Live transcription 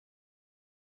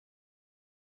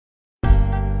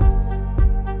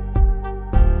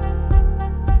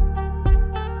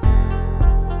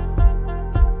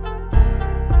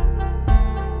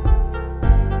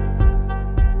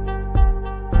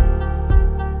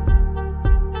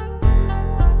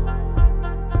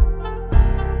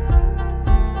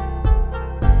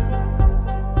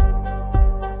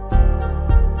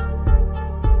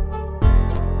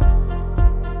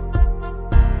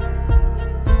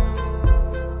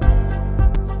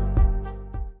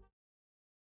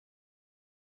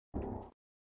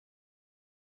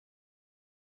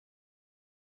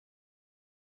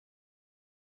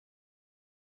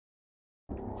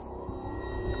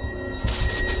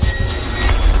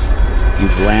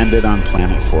You've landed on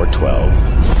planet 412.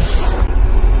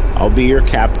 I'll be your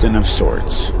captain of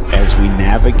sorts as we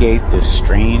navigate this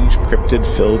strange,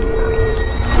 cryptid-filled world.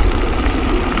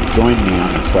 Join me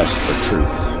on the quest for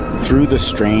truth, through the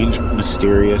strange,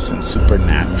 mysterious, and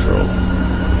supernatural.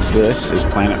 This is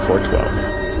Planet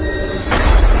 412.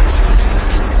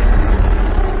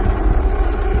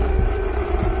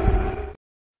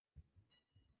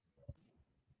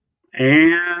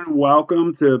 And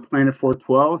welcome to Planet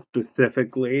 412,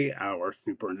 specifically our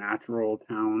Supernatural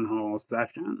Town Hall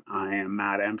session. I am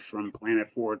Matt Emps from Planet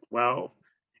 412,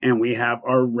 and we have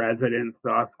our resident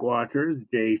Sasquatchers,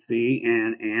 JC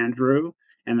and Andrew,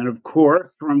 and then, of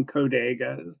course, from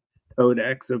Codega's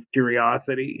Codex of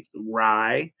Curiosities,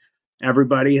 Rye.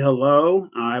 Everybody, hello.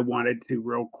 I wanted to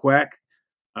real quick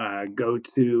go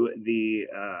to the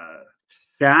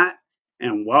chat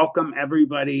and welcome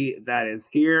everybody that is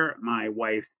here. My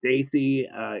wife Stacy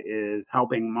is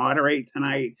helping moderate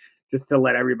tonight. Just to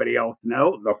let everybody else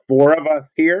know, the four of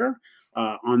us here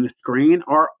on the screen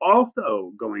are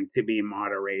also going to be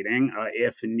moderating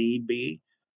if need be.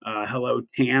 Hello,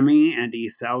 Tammy,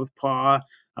 Andy Southpaw,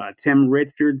 Tim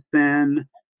Richardson.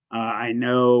 I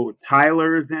know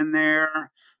Tyler's in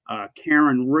there.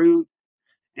 Karen Root.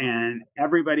 And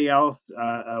everybody else,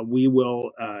 we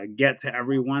will get to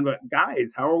everyone. But guys,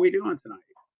 how are we doing tonight?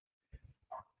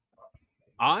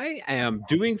 I am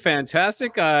doing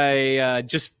fantastic. I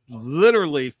just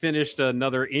literally finished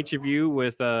another interview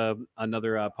with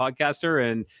another podcaster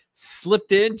and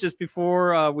slipped in just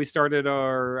before we started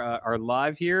our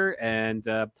live here. And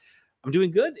I'm doing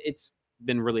good. It's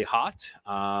been really hot.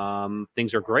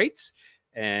 Things are great.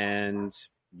 And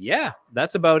yeah,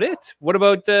 that's about it. What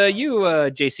about you,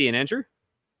 JC and Andrew?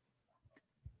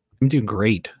 I'm doing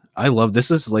great. I love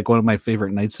this. Is like one of my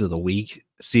favorite nights of the week.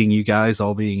 Seeing you guys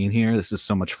all being in here. This is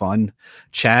so much fun.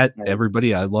 Chat,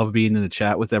 everybody. I love being in the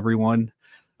chat with everyone.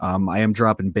 I am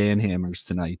dropping ban hammers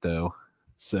tonight, though.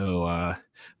 So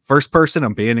first person,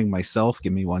 I'm banning myself.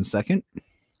 Give me 1 second.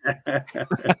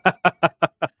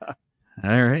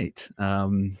 All right.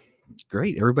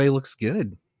 Great. Everybody looks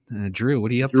good. Drew,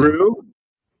 what are you up to? Drew?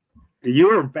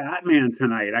 You are Batman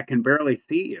tonight. I can barely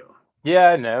see you.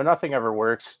 Yeah, no, nothing ever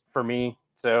works for me.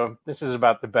 So this is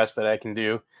about the best that I can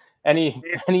do. Any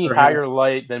higher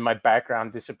light, then my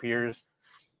background disappears.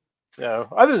 So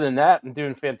other than that, I'm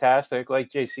doing fantastic.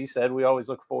 Like JC said, we always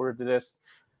look forward to this.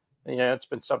 You know, it's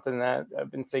been something that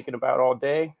I've been thinking about all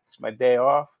day. It's my day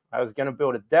off. I was going to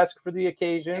build a desk for the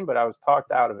occasion, but I was talked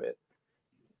out of it.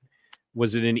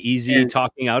 Was it an easy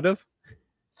talking out of?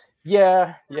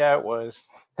 Yeah, it was.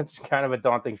 It's kind of a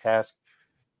daunting task.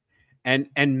 And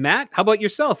Matt, how about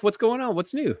yourself? What's going on?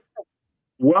 What's new?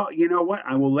 Well, you know what?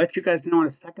 I will let you guys know in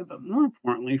a second, but more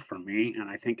importantly for me, and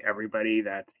I think everybody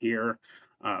that's here,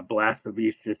 Blast the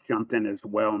Beast just jumped in as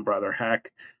well, and Brother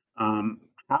Heck.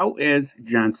 How is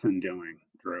Jensen doing,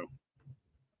 Drew?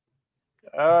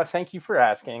 Thank you for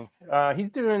asking. He's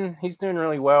doing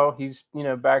really well. He's,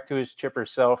 back to his chipper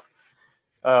self.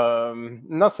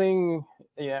 Nothing,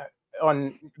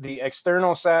 on the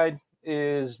external side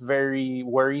is very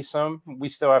worrisome. We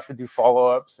still have to do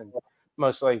follow-ups and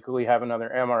most likely have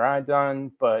another MRI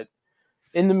done. But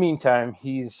in the meantime,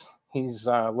 he's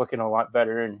looking a lot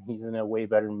better and he's in a way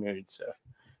better mood. So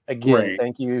again,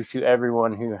 Thank you to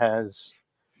everyone who has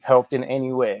helped in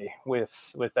any way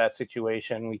with that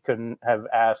situation. We couldn't have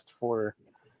asked for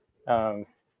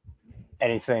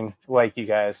anything like you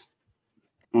guys.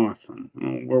 Awesome.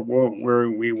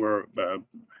 We were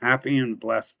happy and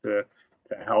blessed to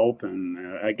help.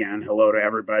 And again, hello to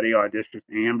everybody. Audacious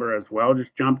Amber as well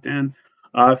just jumped in.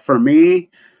 For me,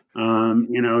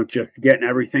 just getting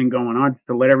everything going on. Just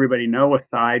to let everybody know,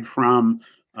 aside from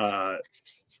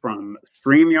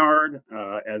StreamYard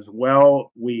as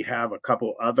well, we have a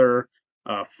couple other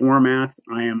formats.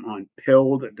 I am on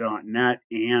pilled.net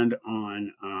and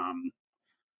on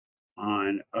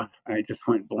I just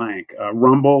went blank.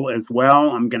 Rumble as well.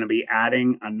 I'm going to be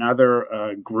adding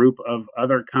another group of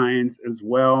other kinds as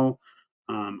well.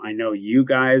 I know you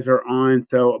guys are on.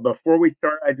 So before we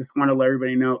start, I just want to let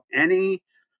everybody know any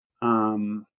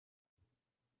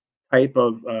type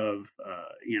of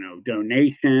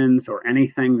donations or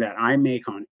anything that I make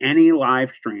on any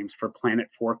live streams for Planet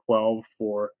 412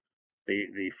 for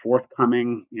the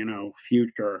forthcoming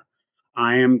future.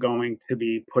 I am going to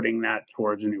be putting that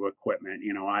towards new equipment.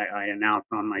 I announced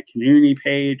on my community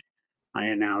page, I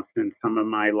announced in some of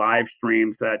my live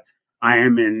streams that I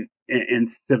am in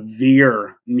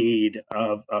severe need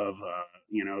of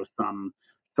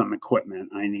some equipment.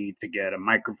 I need to get a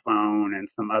microphone and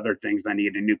some other things. I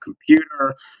need a new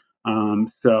computer.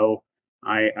 So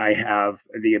I have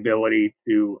the ability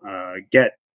to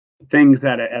get things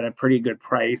at a pretty good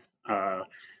price.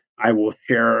 I will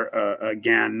share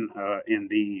again in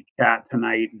the chat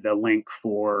tonight the link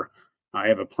for. I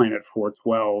have a Planet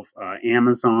 412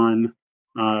 Amazon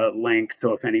link,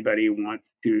 so if anybody wants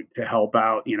to help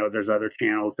out, there's other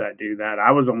channels that do that.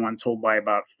 I was the one told by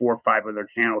about 4 or 5 other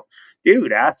channels,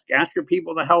 dude, ask your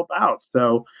people to help out.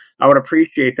 So I would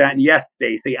appreciate that. And yes,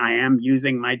 Stacy, I am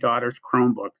using my daughter's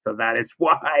Chromebook, so that is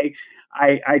why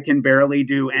I can barely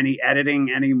do any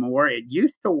editing anymore. It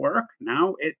used to work.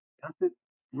 Now it doesn't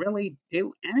really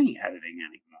do any editing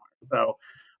anymore. So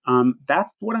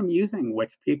that's what I'm using,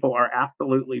 which people are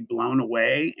absolutely blown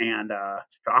away and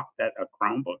shocked that a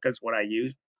Chromebook is what I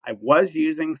use. I was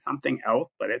using something else,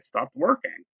 but it stopped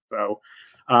working. So,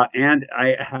 and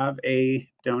I have a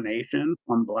donation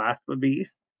from Blasphemy.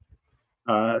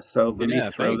 So let me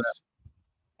throw that.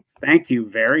 Thank you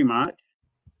very much.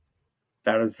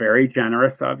 That is very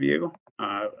generous of you.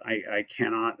 I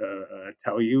cannot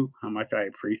tell you how much I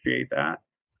appreciate that.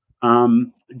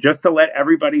 Just to let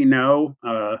everybody know,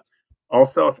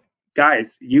 also,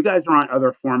 guys, you guys are on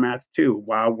other formats too.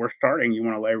 While we're starting, you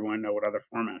want to let everyone know what other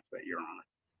formats that you're on.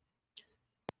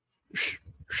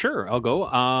 Sure, I'll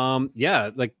go. Yeah,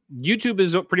 like YouTube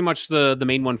is pretty much the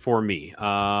main one for me.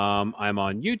 I'm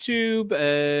on YouTube,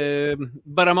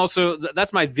 but I'm also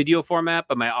that's my video format,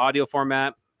 but my audio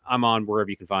format, I'm on wherever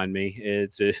you can find me.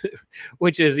 It's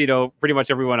which is pretty much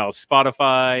everyone else.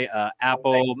 Spotify,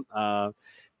 Apple,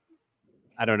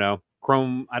 I don't know.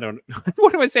 Chrome, I don't know.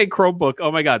 What do I say? Chromebook.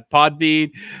 Oh my God.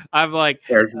 Podbean. I'm like,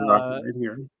 right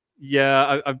here.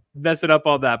 Yeah, I've messed it up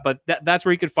all that, but that's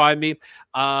where you can find me.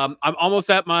 I'm almost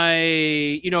at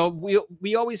my,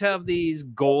 we always have these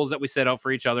goals that we set out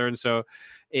for each other. And so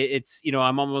it's,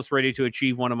 I'm almost ready to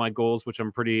achieve one of my goals, which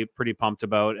I'm pretty pumped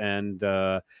about. And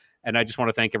I just want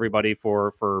to thank everybody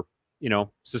for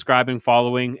subscribing,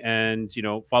 following, and,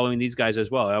 following these guys as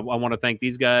well. I want to thank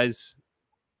these guys,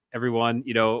 everyone,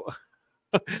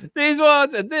 these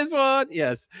ones and this one.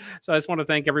 Yes. So I just want to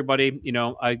thank everybody.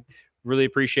 I really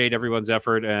appreciate everyone's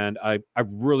effort, and I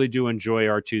really do enjoy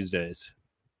our Tuesdays.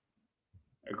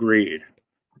 Agreed.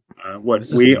 What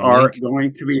we are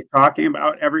going to be talking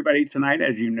about, everybody, tonight,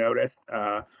 as you noticed,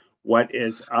 what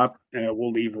is up,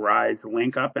 we'll leave Rye's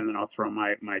link up, and then I'll throw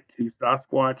my 2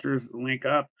 Sasquatchers link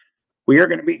up. We are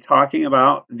going to be talking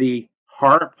about the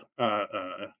Haarp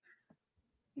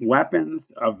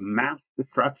weapons of mass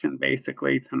destruction,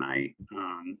 basically, tonight.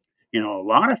 A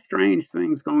lot of strange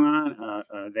things going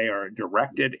on. They are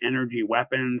directed energy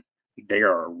weapons. They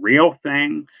are a real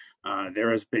thing.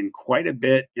 There has been quite a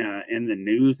bit in the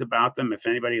news about them. If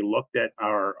anybody looked at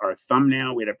our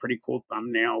thumbnail, we had a pretty cool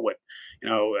thumbnail with,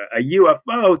 a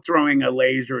UFO throwing a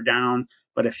laser down.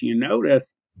 But if you notice,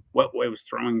 what it was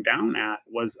throwing down at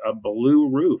was a blue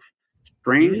roof.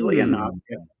 Strangely enough,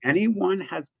 if anyone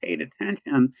has paid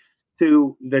attention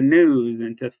to the news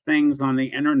and to things on the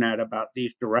internet about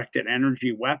these directed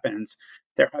energy weapons,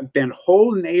 there have been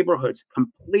whole neighborhoods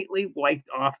completely wiped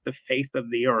off the face of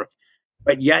the earth.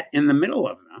 But yet in the middle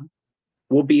of them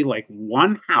will be like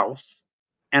one house,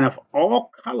 and of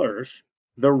all colors,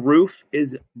 the roof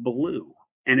is blue,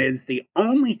 and it is the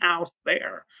only house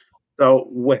there. So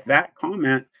with that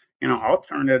comment, I'll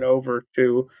turn it over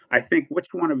to, I think, which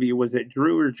one of you, was it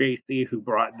Drew or JC who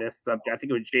brought this subject? I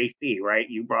think it was JC, right?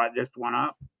 You brought this one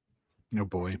up? Oh,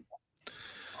 boy.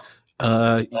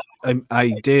 I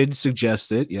did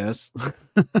suggest it, yes.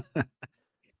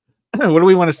 What do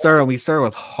we want to start on? We start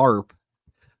with Haarp.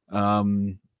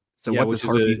 So what does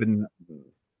Haarp even...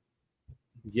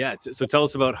 Yeah, so tell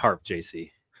us about Haarp,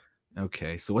 JC.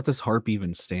 Okay, so what does Haarp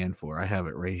even stand for? I have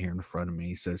it right here in front of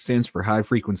me. So it stands for High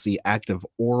Frequency Active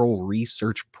Oral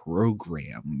Research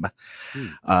Program.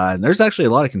 And there's actually a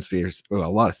lot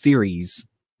of theories.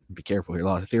 Be careful here. A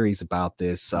lot of theories about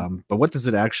this. But what does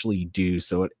it actually do?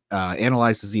 So it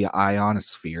analyzes the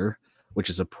ionosphere, which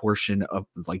is a portion of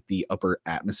like the upper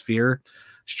atmosphere.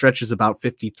 Stretches about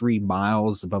 53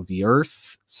 miles above the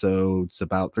Earth. So it's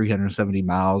about 370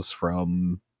 miles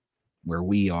from where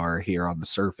we are here on the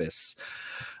surface.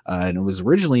 And it was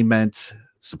originally meant,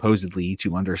 supposedly,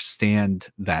 to understand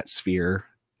that sphere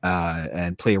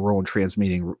and play a role in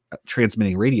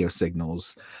transmitting radio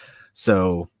signals.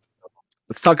 So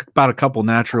let's talk about a couple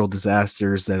natural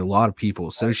disasters that a lot of people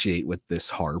associate with this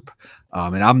Haarp.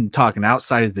 And I'm talking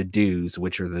outside of the DEWs,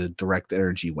 which are the direct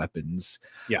energy weapons.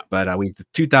 Yeah. But we have the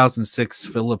 2006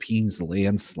 Philippines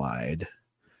landslide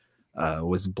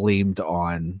was blamed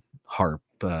on Haarp.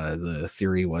 The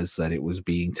theory was that it was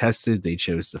being tested. They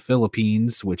chose the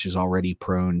Philippines, which is already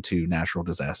prone to natural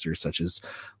disasters such as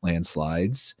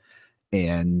landslides.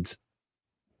 And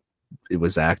it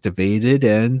was activated,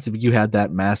 and you had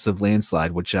that massive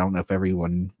landslide, which I don't know if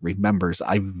everyone remembers.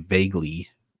 I vaguely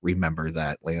remember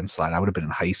that landslide. I would have been in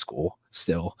high school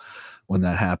still when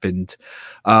that happened.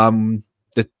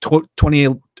 The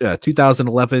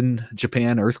 2011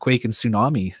 Japan earthquake and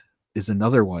tsunami is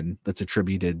another one that's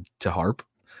attributed to Haarp.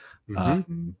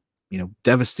 You know,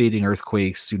 devastating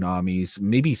earthquakes, tsunamis,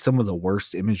 maybe some of the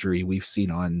worst imagery we've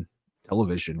seen on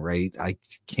television, right? I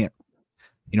can't,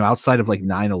 you know, outside of like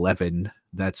 9/11,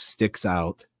 that sticks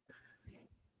out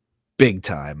big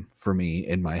time for me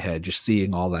in my head, just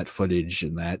seeing all that footage.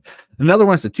 And that another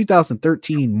one is the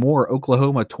 2013 Moore,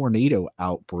 Oklahoma tornado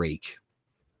outbreak,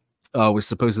 was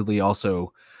supposedly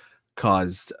also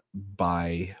caused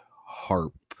by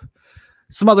Haarp.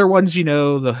 Some other ones, you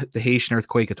know, the Haitian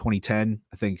earthquake of 2010.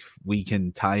 I think we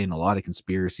can tie in a lot of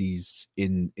conspiracies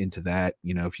into that.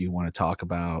 You know, if you want to talk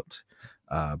about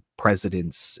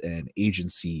presidents and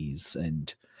agencies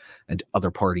and other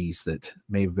parties that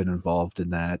may have been involved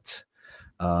in that.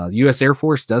 The U.S. Air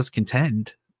Force does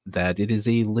contend that it is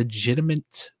a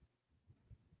legitimate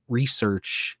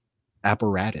research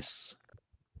apparatus.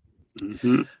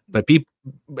 But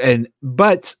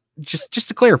just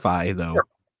to clarify, though,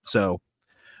 so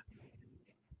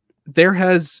there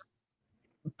has,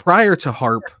 prior to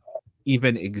Haarp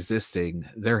even existing,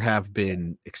 there have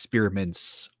been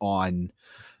experiments on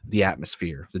the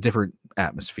atmosphere, the different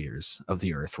atmospheres of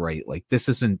the Earth, right? Like, this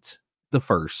isn't the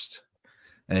first,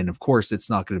 and of course it's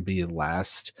not going to be the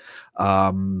last.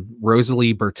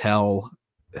 Rosalie Bertell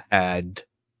had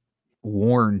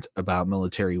warned about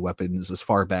military weapons as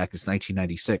far back as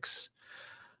 1996,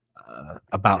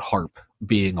 about Haarp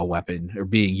being a weapon or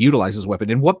being utilized as a weapon.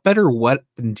 And what better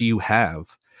weapon do you have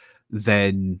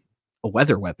than a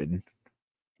weather weapon,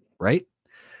 right?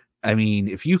 I mean,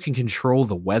 if you can control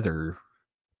the weather,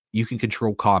 you can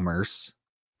control commerce,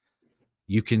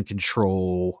 you can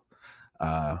control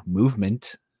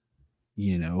movement,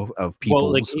 you know, of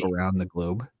peoples around the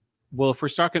globe. Well, if we're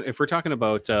talking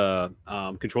about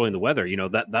controlling the weather, you know,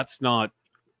 that's not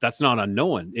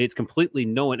unknown. It's completely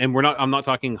known. And I'm not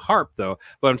talking Haarp though,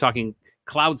 but I'm talking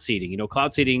cloud seeding. You know,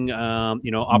 cloud seeding.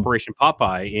 You know, Operation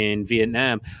Popeye in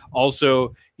Vietnam.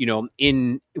 Also, you know,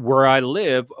 in where I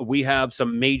live, we have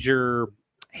some major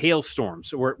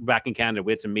hailstorms. We're back in Canada.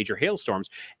 We had some major hailstorms,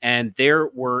 and there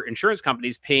were insurance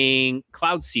companies paying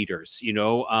cloud seeders. You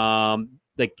know,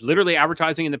 like literally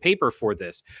advertising in the paper for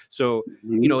this. So,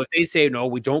 you know, if they say, no,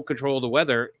 we don't control the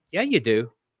weather. Yeah, you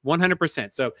do.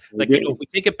 100%. So, like, you know, if we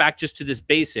take it back just to this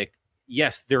basic,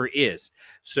 yes, there is.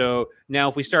 So now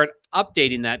if we start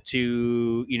updating that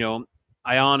to, you know,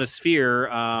 ionosphere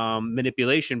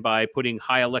manipulation by putting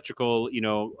high electrical, you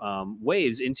know,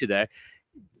 waves into that,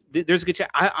 there's a good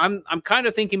chance. I'm kind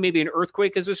of thinking maybe an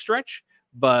earthquake is a stretch,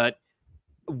 but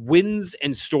winds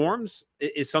and storms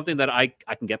is something that I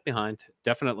can get behind.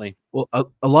 Definitely. Well,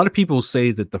 a lot of people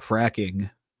say that the fracking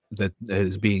that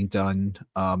is being done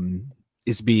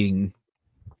is being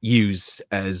used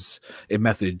as a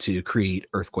method to create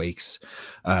earthquakes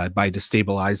by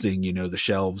destabilizing, you know, the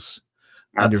shelves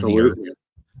under the earth.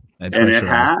 And it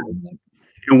has.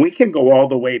 And we can go all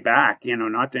the way back, you know,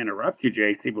 not to interrupt you,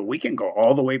 JC, but we can go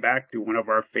all the way back to one of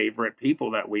our favorite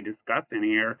people that we discussed in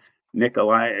here,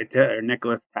 Nikolai Tesla,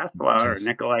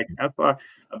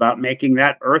 about making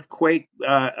that earthquake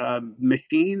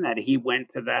machine that he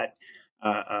went to that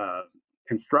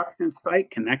construction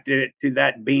site, connected it to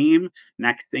that beam.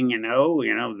 Next thing you know,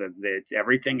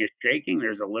 everything is shaking.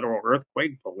 There's a literal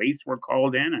earthquake. Police were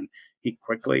called in, and he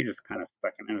quickly just kind of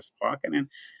stuck it in his pocket and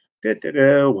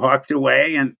walked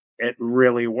away, and it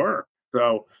really worked.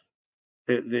 So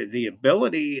the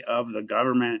ability of the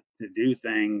government to do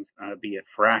things, be it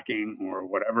fracking or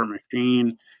whatever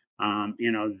machine,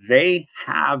 you know, they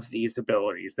have these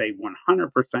abilities. They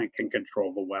 100% can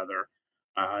control the weather.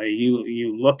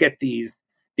 You look at these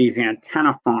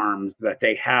antenna farms that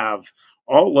they have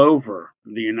all over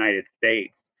the United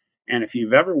States, and if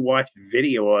you've ever watched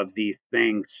video of these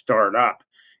things start up,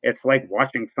 it's like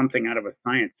watching something out of a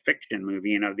science fiction movie.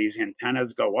 You know, these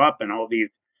antennas go up, and all these,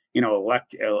 you know,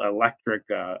 electric,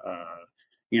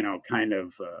 you know, kind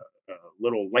of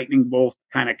little lightning bolts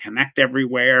kind of connect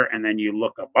everywhere. And then you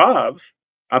look above,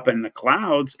 up in the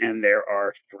clouds, and there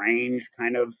are strange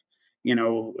kind of, you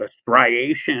know,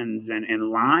 striations and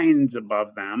lines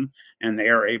above them, and they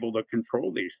are able to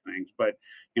control these things. But,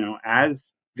 you know, as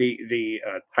the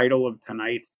title of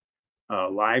tonight's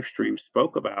live stream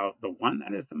spoke about, the one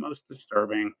that is the most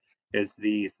disturbing is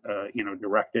these, you know,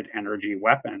 directed energy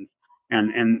weapons.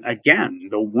 And again,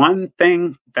 the one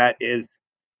thing that is,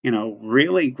 you know,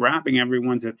 really grabbing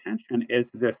everyone's attention is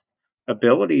this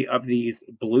ability of these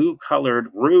blue colored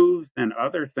roofs and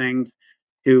other things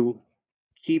to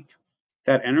keep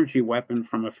that energy weapon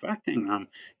from affecting them.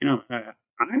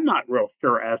 I'm not real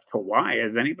sure as to why.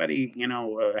 Does anybody,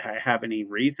 have any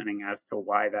reasoning as to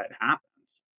why that happens?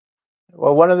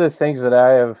 Well, one of the things that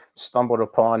I have stumbled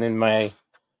upon in my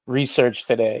research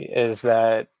today is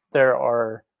that there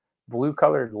are blue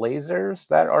colored lasers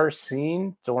that are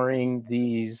seen during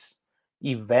these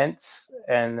events,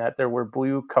 and that there were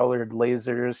blue colored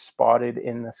lasers spotted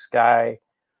in the sky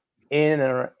in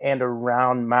and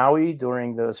around Maui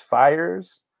during those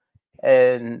fires.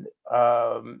 And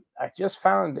I just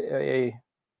found an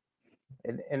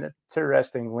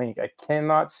interesting link. I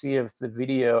cannot see if the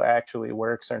video actually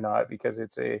works or not because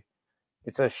it's a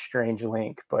strange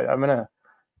link, but I'm gonna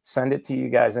send it to you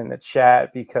guys in the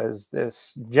chat because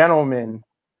this gentleman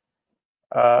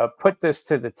put this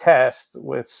to the test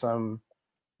with some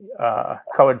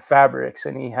colored fabrics,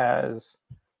 and he has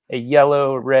a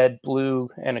yellow, red, blue,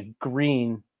 and a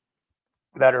green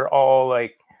that are all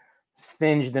like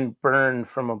singed and burned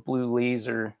from a blue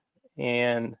laser.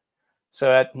 And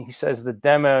so he says the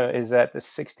demo is at the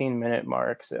 16-minute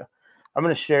mark. So I'm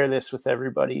going to share this with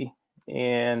everybody,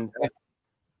 and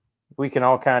we can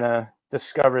all kind of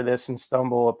discover this and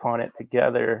stumble upon it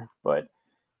together. But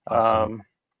Awesome.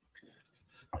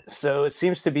 so it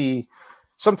seems to be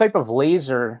some type of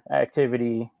laser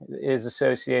activity is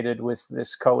associated with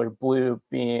this color blue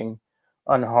being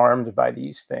unharmed by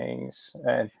these things.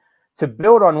 And to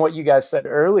build on what you guys said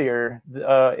earlier,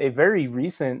 a very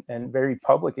recent and very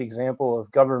public example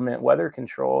of government weather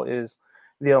control is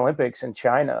the Olympics in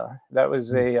China. That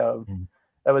was a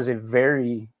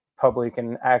very public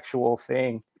and actual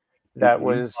thing that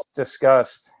was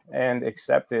discussed and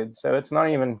accepted. So it's not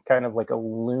even kind of like a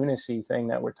lunacy thing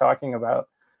that we're talking about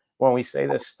when we say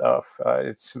this stuff.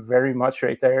 It's very much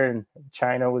right there, and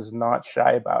China was not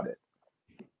shy about it.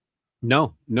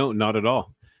 No, not at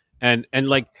all. And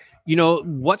like,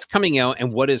 what's coming out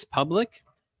and what is public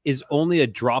is only a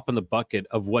drop in the bucket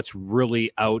of what's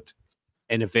really out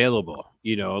and available.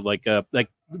 Like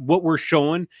what we're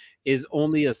showing is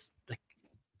only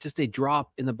just a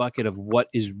drop in the bucket of what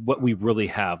we really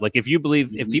have. Like if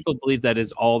people believe that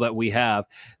is all that we have,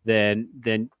 then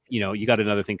you got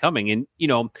another thing coming. And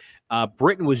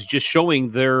Britain was just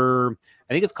showing their,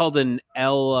 I think it's called an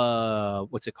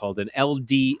what's it called? An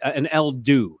LD, an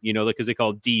LDO, because they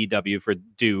call it DW for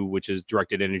DO, which is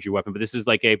directed energy weapon. But this is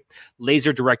like a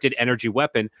laser directed energy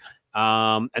weapon.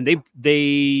 And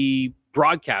they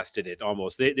broadcasted it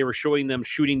almost. They were showing them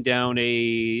shooting down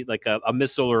a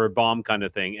missile or a bomb kind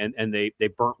of thing, and they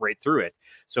burnt right through it.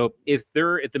 So if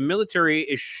the military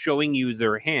is showing you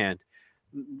their hand,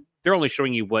 they're only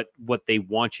showing you what they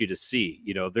want you to see.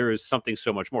 There is something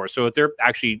so much more. So if they're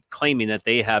actually claiming that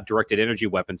they have directed energy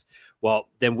weapons, well,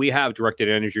 then we have directed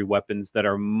energy weapons that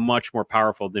are much more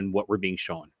powerful than what we're being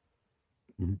shown.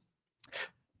 Mm-hmm.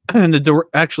 And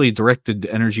actually directed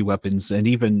energy weapons and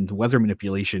even weather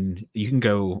manipulation, you can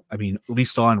go, at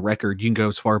least on record, you can go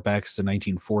as far back as to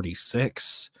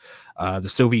 1946. The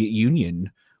Soviet Union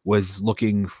was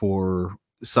looking for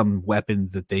some weapon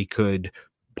that they could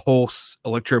pulse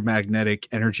electromagnetic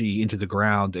energy into the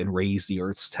ground and raise the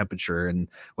Earth's temperature. And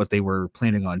what they were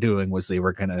planning on doing was they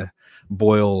were going to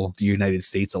boil the United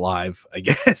States alive, I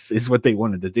guess, is what they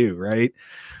wanted to do, right?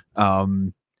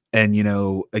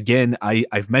 And, again,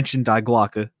 I've mentioned Die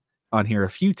Glocke on here a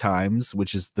few times,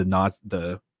 which is the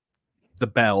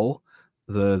bell,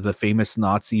 the famous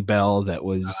Nazi bell that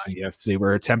was, yes, they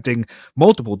were attempting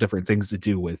multiple different things to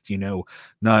do with,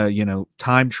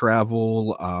 time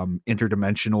travel,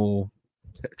 interdimensional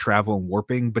travel and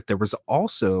warping. But there was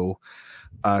also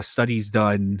studies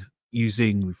done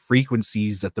using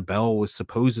frequencies that the bell was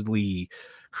supposedly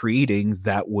creating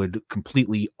that would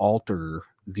completely alter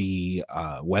the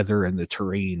weather and the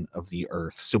terrain of the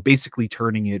Earth. So basically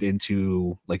turning it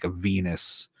into like a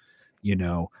Venus,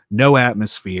 no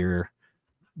atmosphere,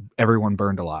 everyone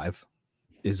burned alive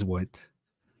is what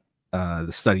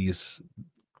the studies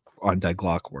on Die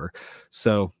Glocke were.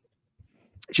 So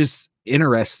just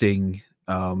interesting,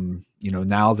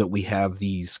 now that we have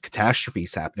these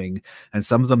catastrophes happening, and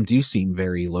some of them do seem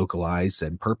very localized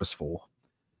and purposeful.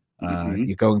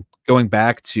 You're going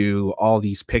back to all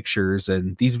these pictures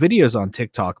and these videos on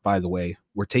TikTok, by the way,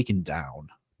 were taken down.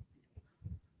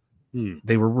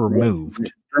 They were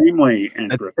removed. Extremely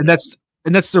interesting.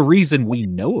 And that's the reason we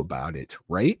know about it,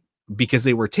 right? Because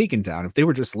they were taken down. If they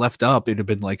were just left up, it'd have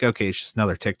been like, okay, it's just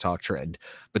another TikTok trend.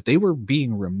 But they were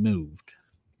being removed.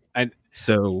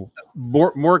 So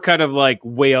more kind of like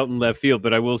way out in left field,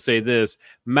 but I will say this: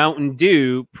 Mountain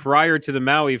Dew, prior to the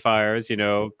Maui fires,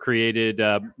 created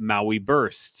Maui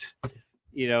Burst.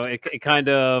 It kind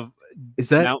of is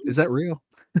that real?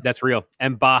 That's real.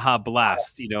 And Baja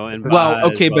Blast, and Well, Baja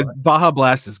okay, but Baja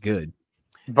Blast is good.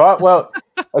 But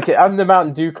okay, I'm the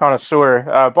Mountain Dew connoisseur.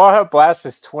 Baja Blast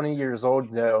is 20 years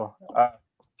old though.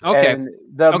 Okay. And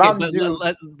the Mountain Dew,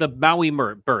 the Maui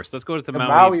Burst. Let's go to the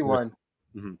Maui Burst. one.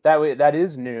 Mm-hmm. That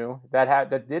is new.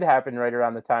 That did happen right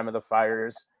around the time of the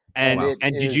fires. And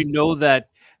did you know that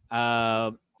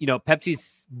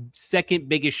Pepsi's second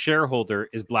biggest shareholder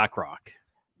is BlackRock?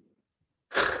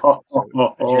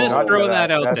 Just throw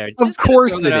that out there. Of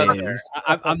course it is.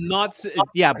 I'm not.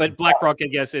 Yeah, but BlackRock, I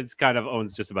guess, it's kind of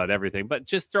owns just about everything. But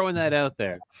just throwing that out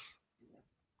there.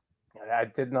 I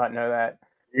did not know that.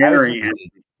 Very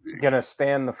gonna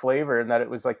stand the flavor and that it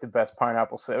was like the best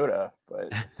pineapple soda,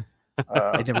 but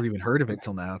I never even heard of it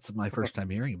till now. It's my first time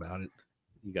hearing about it.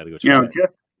 You got to go try it.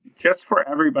 Just for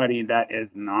everybody that is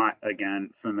not again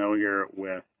familiar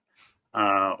with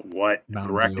what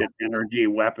directed energy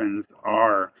weapons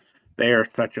are. They are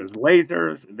such as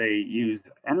lasers. They use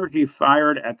energy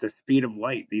fired at the speed of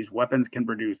light. These weapons can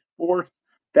produce force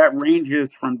that ranges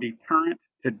from deterrent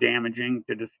to damaging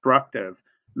to destructive.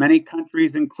 Many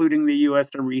countries, including the U.S.,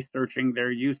 are researching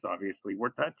their use, obviously. We're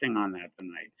touching on that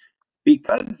tonight.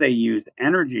 Because they use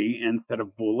energy instead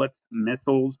of bullets,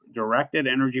 missiles, directed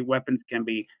energy weapons can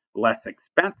be less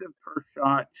expensive per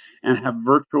shot and have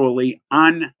virtually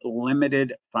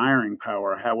unlimited firing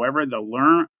power. However, the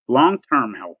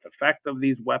long-term health effects of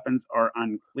these weapons are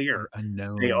unclear.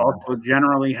 They also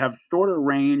generally have shorter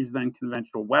range than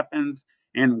conventional weapons,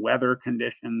 and weather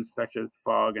conditions such as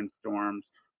fog and storms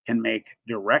can make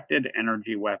directed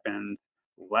energy weapons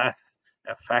less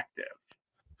effective.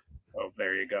 So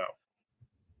there you go.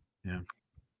 Yeah.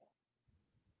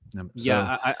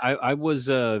 Yeah, I was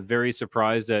very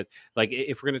surprised that, like,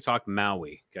 if we're going to talk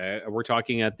Maui, okay, we're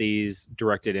talking at these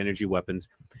directed energy weapons.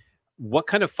 What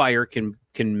kind of fire can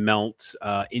melt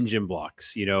engine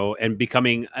blocks, and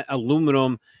becoming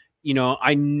aluminum?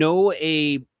 I know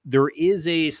there is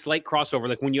a slight crossover.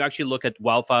 Like when you actually look at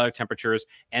wildfire temperatures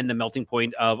and the melting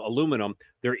point of aluminum,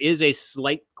 there is a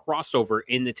slight crossover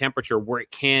in the temperature where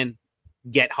it can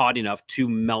get hot enough to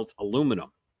melt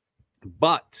aluminum.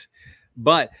 But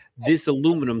this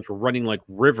aluminum's running like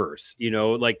rivers,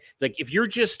 like if you're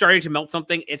just starting to melt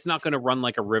something, it's not going to run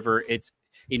like a river. It's,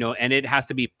 and it has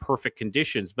to be perfect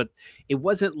conditions. But it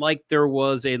wasn't like there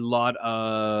was a lot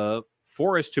of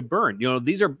forest to burn.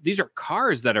 These are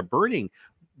cars that are burning.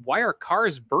 Why are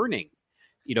cars burning?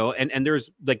 And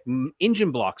there's like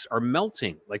engine blocks are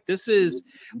melting. Like this is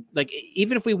like,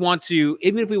 even if we want to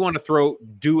throw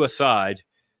Dew aside,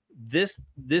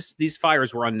 these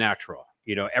fires were unnatural.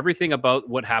 Everything about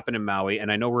what happened in Maui,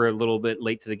 and I know we're a little bit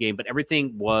late to the game, but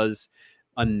everything was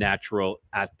unnatural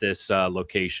at this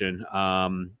location.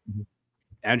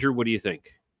 Andrew, what do you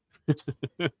think?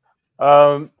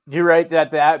 You're right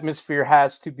that the atmosphere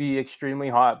has to be extremely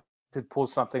hot to pull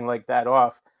something like that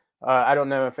off. I don't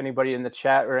know if anybody in the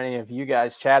chat or any of you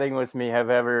guys chatting with me have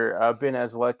ever been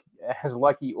as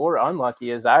lucky or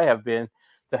unlucky as I have been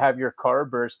to have your car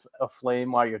burst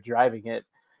aflame while you're driving it.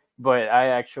 But I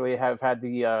actually have had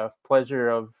the pleasure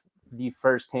of the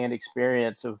firsthand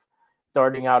experience of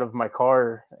darting out of my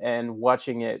car and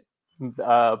watching it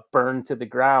burn to the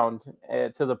ground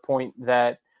to the point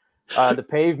that the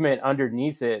pavement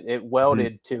underneath it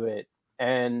welded to it.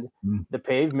 And the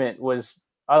pavement was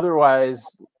otherwise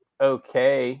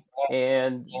okay.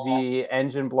 And the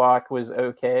engine block was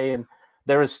okay. And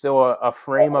there was still a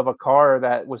frame of a car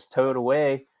that was towed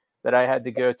away that I had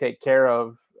to go take care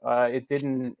of. It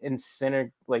didn't incinerate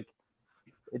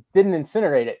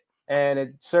it, and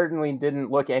it certainly didn't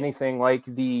look anything like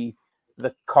the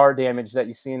car damage that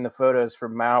you see in the photos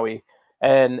from Maui.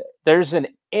 And there's an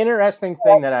interesting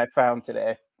thing that I found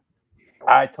today.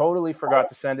 I totally forgot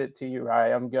to send it to you,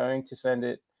 Rye. I'm going to send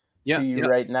it to you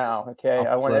right now. Okay,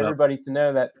 I want everybody to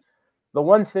know that the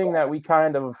one thing that we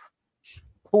kind of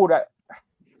pulled out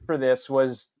for this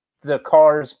was the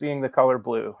cars being the color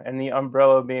blue and the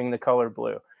umbrella being the color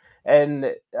blue. And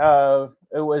it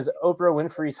was Oprah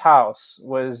Winfrey's house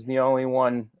was the only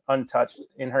one untouched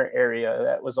in her area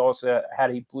that was also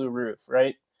had a blue roof,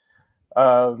 right?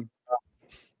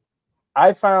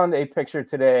 I found a picture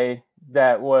today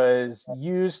that was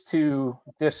used to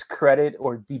discredit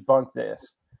or debunk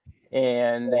this.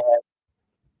 And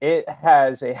it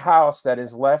has a house that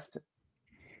is left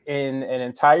in an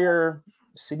entire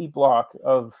city block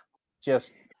of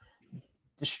just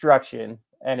destruction,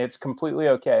 and it's completely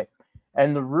okay.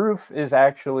 And the roof is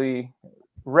actually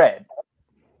red.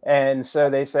 And so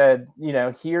they said, you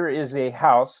know, here is a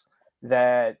house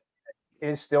that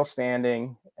is still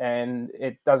standing and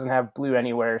it doesn't have blue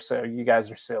anywhere, so you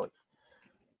guys are silly.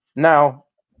 Now,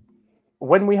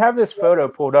 when we have this photo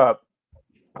pulled up,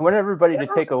 I want everybody to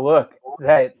take a look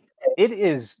that it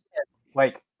is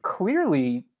like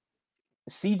clearly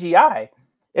CGI.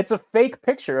 It's a fake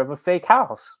picture of a fake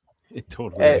house. It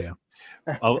totally is.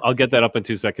 I'll get that up in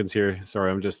 2 seconds here.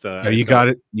 Sorry, I'm just. You got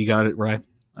it. You got it, right?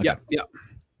 Okay. Yeah, yeah.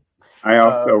 I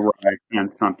also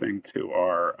sent something to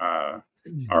our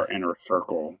inner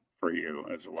circle for you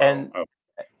as well. And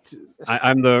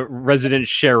I'm the resident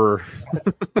sharer.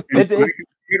 My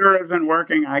computer isn't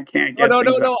working. I can't get.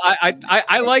 No.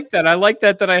 I like that. I like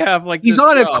that I have like. He's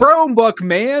on a Chromebook,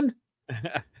 man.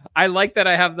 I like that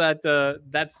I have that.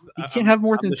 That's you can't have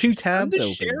more than 2 tabs I'm the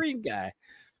open. Sharing guy.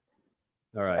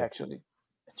 All right. Actually,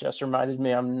 it just reminded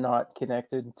me I'm not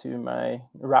connected to my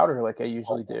router like I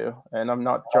usually do, and I'm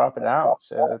not dropping out.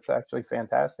 So that's actually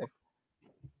fantastic.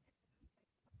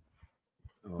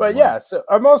 But yeah, so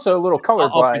I'm also a little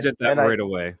colorblind. I'll present that right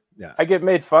away. Yeah, I get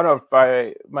made fun of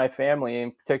by my family,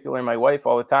 in particular my wife,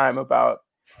 all the time about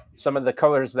some of the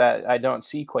colors that I don't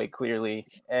see quite clearly,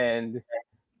 and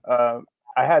I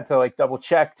had to like double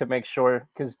check to make sure,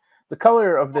 because the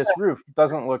color of this roof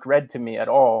doesn't look red to me at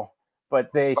all.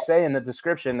 But they say in the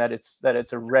description that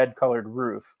it's a red colored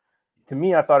roof. To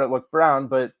me, I thought it looked brown,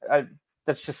 but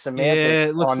that's just semantics. Yeah,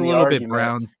 it looks on a the little argument. bit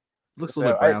brown. Looks a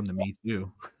little bit brown to me too.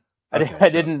 I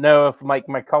didn't know if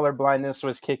my color blindness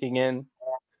was kicking in.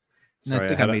 Sorry,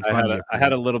 I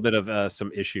had a little bit of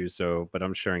some issues, but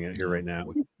I'm sharing it here right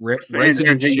now.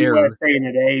 Resident share.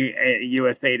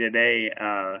 USA Today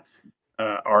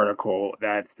article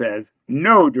that says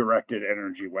no directed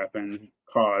energy weapons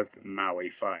caused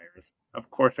Maui fires. Of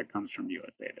course, it comes from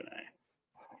USA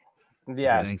Today.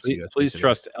 Yeah, please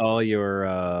trust all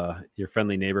your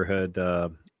friendly neighborhood.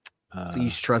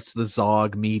 Please trust the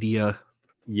Zog media.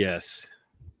 Yes.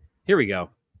 Here we go.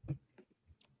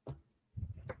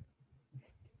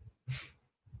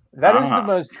 That is the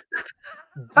most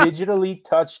digitally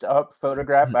touched up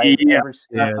photograph I've ever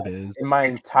seen in my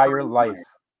entire life.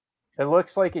 It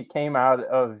looks like it came out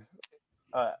of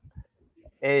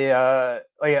a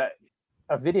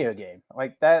video game.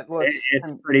 Like that looks.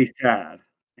 It's pretty sad.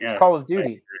 It's Call of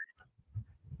Duty.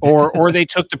 Or they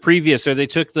took the previous, or they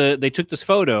took this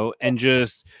photo and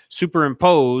just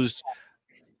superimposed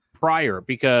prior,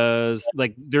 because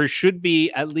like there should be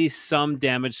at least some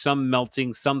damage, some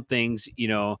melting, some things,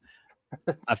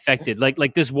 affected.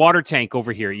 Like this water tank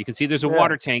over here. You can see there's a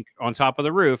water tank on top of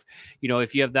the roof.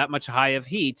 If you have that much high of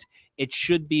heat, it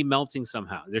should be melting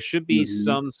somehow. There should be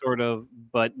some sort of,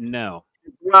 but no.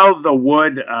 Well, the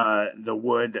wood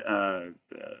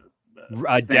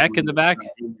deck in the back.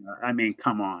 I mean,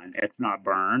 come on, it's not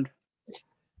burned.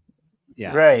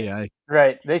 Yeah. Right. Yeah.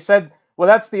 Right. They said, well,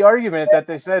 that's the argument that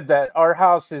they said, that our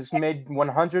house is made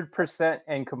 100%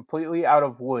 and completely out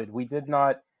of wood. We did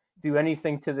not do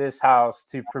anything to this house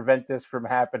to prevent this from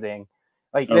happening.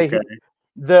 Like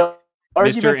the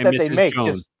arguments that they make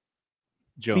just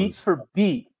beat for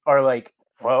beat are like,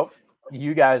 well,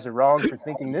 you guys are wrong for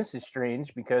thinking this is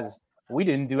strange because we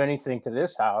didn't do anything to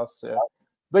this house. So.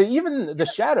 But even the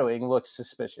shadowing looks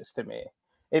suspicious to me.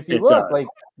 If you look, like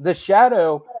the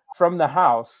shadow from the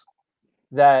house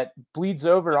that bleeds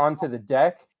over onto the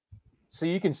deck, so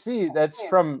you can see that's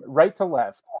from right to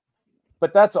left,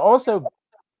 but that's also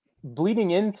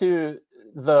bleeding into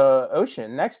the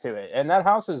ocean next to it, and that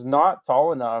house is not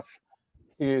tall enough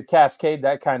to cascade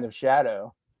that kind of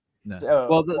shadow. No.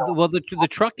 So, the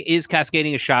truck is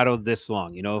cascading a shadow this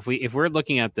long. If we're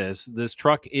looking at this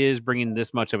truck is bringing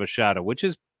this much of a shadow, which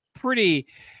is pretty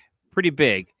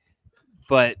big,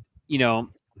 but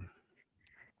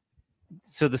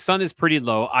so the sun is pretty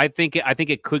low. I think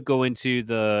it could go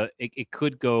into it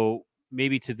could go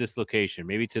maybe to this location,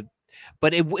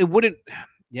 but it wouldn't.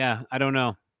 Yeah, I don't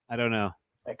know.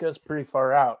 That goes pretty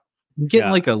far out. I'm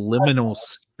getting like a liminal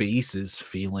spaces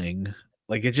feeling.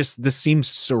 Like this seems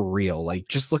surreal. Like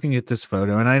just looking at this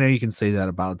photo, and I know you can say that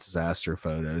about disaster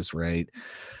photos, right?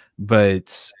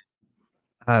 But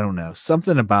I don't know.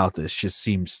 Something about this just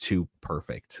seems too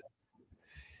perfect.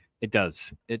 It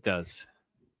does.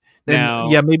 Now,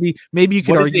 yeah, maybe you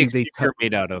could argue they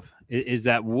made out of. Is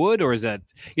that wood, or is that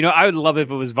I would love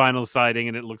if it was vinyl siding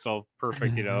and it looks all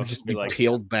perfect. Just be like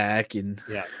peeled back and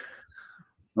yeah.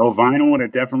 Oh, vinyl would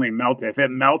have definitely melted. If it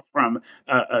melts from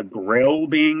a grill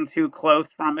being too close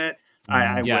from it,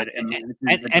 I would imagine.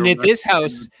 And if this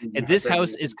house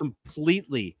is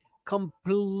completely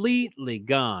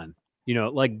gone, you know,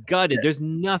 like gutted. There's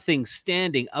nothing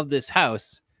standing of this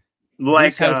house. Like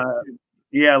this house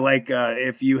Yeah, like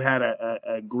if you had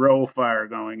a grill fire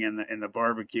going in the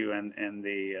barbecue and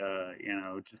the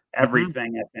just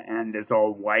everything at the end is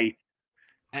all white.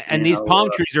 And these palm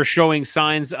trees are showing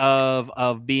signs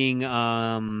of being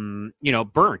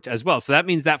burnt as well. So that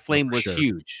means that flame was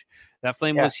huge. That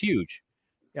flame was huge.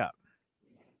 Yeah.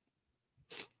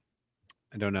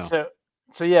 I don't know.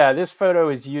 So yeah, this photo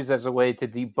is used as a way to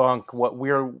debunk what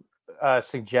we're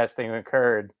suggesting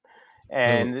occurred.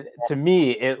 And to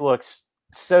me, it looks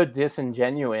so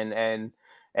disingenuous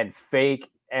and fake.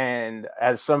 And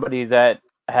as somebody that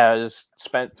has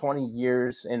spent 20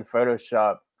 years in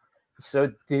Photoshop, so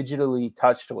digitally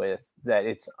touched with, that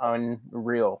it's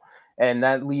unreal. And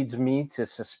that leads me to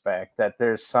suspect that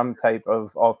there's some type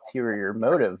of ulterior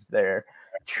motive there,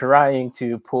 trying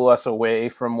to pull us away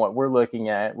from what we're looking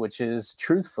at, which is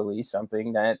truthfully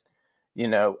something that,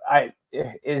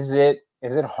 is it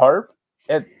Haarp?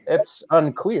 It's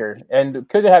unclear, and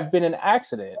could have been an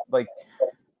accident. Like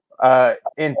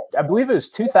in, I believe it was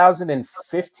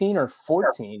 2015 or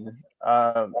 14.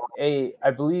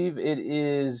 I believe it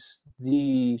is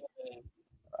the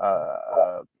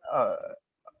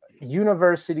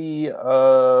University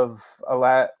of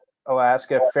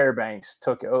Alaska Fairbanks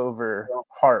took over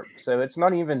Haarp, so it's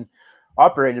not even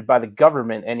operated by the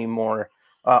government anymore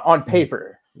on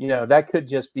paper. That could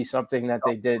just be something that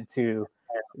they did to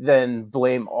then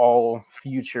blame all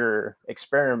future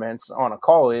experiments on a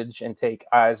college and take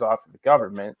eyes off of the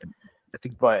government.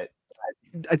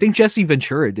 I think Jesse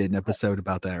Ventura did an episode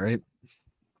about that, right?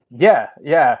 Yeah.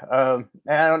 And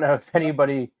I don't know if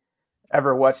anybody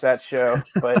ever watched that show,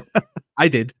 but I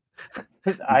did.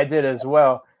 I did as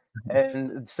well.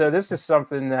 And so this is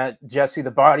something that Jesse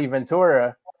the Body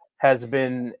Ventura has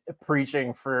been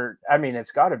preaching for,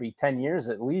 it's got to be 10 years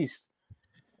at least.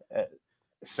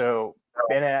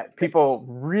 People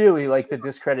really like to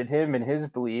discredit him and his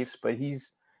beliefs, but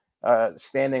he's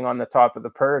standing on the top of the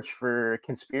perch for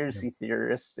conspiracy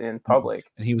theorists in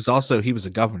public. And he was a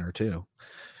governor too,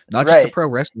 not just a pro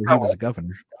wrestler. He was a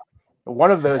governor.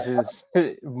 One of those is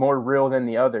more real than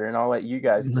the other, and I'll let you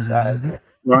guys decide.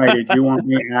 Right? Did you want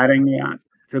me adding that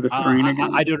to the screen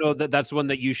again? I don't know that's one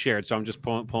that you shared, so I'm just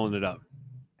pulling it up.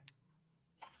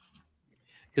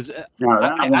 Because that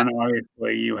one,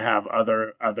 obviously, you have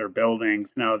other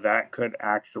buildings. No, that could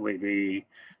actually be,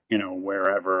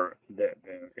 wherever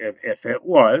if it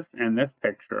was in this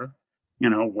picture,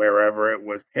 wherever it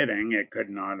was hitting, it could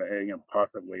not,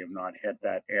 possibly have not hit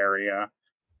that area.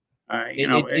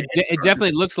 It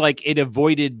definitely looks like it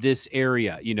avoided this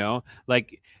area.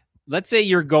 Like, let's say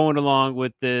you're going along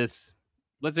with this.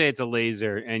 Let's say it's a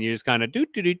laser, and you just kind of do.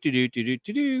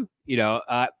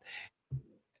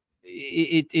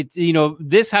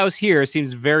 This house here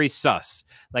seems very sus,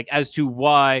 like, as to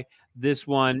why this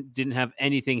one didn't have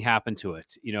anything happen to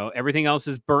it. Everything else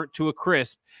is burnt to a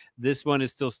crisp. This one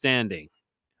is still standing.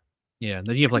 Yeah, and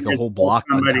then you have like a whole block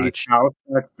untouched. House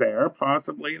that's there,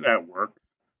 possibly, that works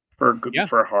for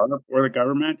Haarp or the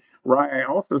government. Right. I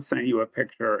also sent you a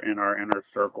picture in our inner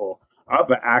circle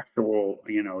of an actual,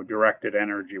 directed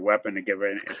energy weapon to give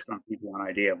some people an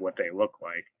idea of what they look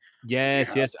like.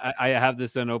 Yes, I have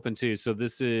this unopened too. So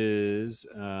this is,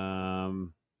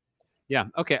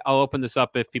 okay. I'll open this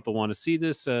up if people want to see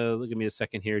this. Give me a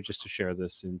second here just to share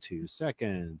this in 2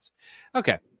 seconds.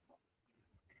 Okay.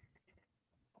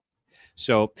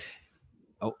 So,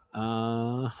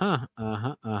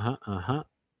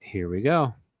 Here we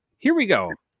go.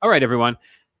 All right, everyone.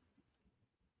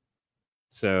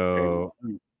 So,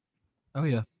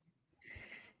 yeah.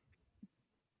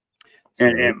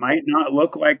 And it might not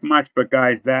look like much, but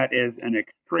guys, that is an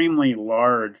extremely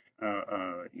large,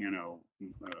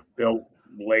 built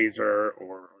laser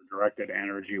or directed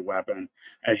energy weapon.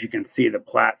 As you can see, the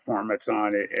platform it's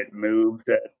on, it moves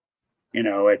at,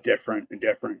 at different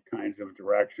kinds of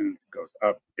directions. It goes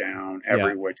up, down,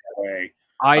 every which way.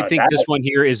 I think this one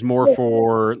here is more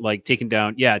for like taking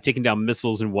down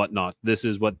missiles and whatnot. This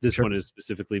is what this one is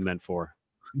specifically meant for.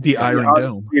 The Iron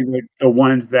Dome. The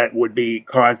ones that would be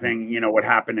causing, what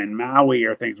happened in Maui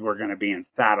or things were going to be in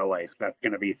satellites. That's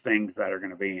going to be things that are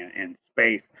going to be in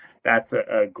space. That's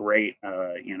a great,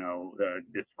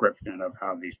 description of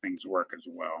how these things work as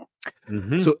well.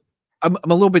 Mm-hmm. So I'm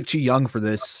a little bit too young for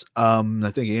this. I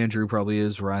think Andrew probably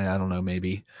is, right? I don't know,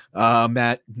 maybe.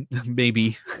 Matt,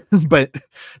 maybe. But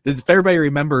if everybody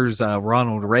remembers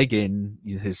Ronald Reagan,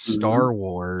 his Star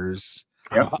Wars.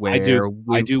 Yep. I do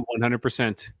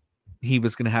 100%. He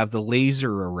was going to have the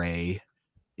laser array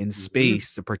in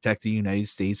space to protect the United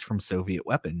States from Soviet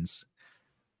weapons.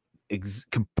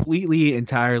 completely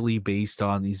entirely based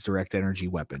on these direct energy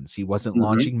weapons. He wasn't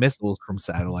launching missiles from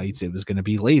satellites. It was going to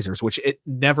be lasers, which it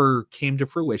never came to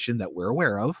fruition that we're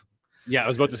aware of. Yeah, I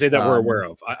was about to say that we're aware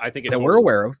of. I think it's that we're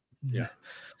aware of. Yeah.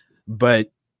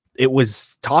 But it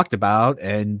was talked about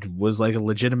and was like a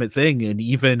legitimate thing. And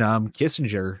even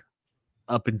Kissinger,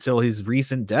 up until his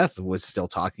recent death, was still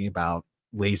talking about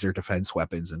laser defense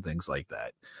weapons and things like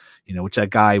that. You know, which that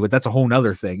guy, but that's a whole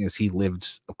nother thing, is he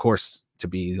lived, of course, to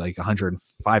be like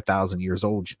 105,000 years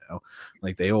old, you know,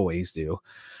 like they always do.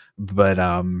 But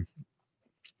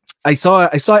I saw,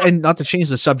 and not to change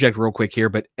the subject real quick here,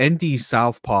 but ND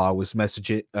Southpaw was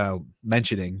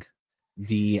mentioning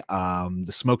the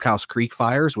Smokehouse Creek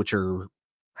fires, which are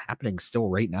happening still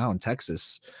right now in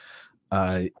Texas.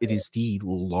 It is the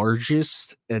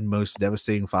largest and most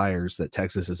devastating fires that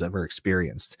Texas has ever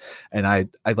experienced. And I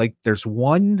like, there's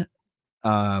one,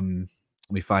 let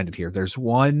me find it here. There's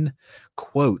one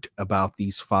quote about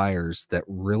these fires that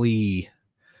really,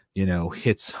 you know,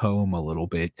 hits home a little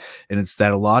bit. And it's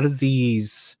that a lot of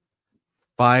these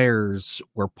fires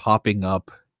were popping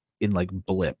up in like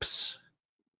blips.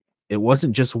 It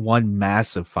wasn't just one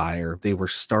massive fire. They were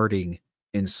starting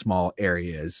in small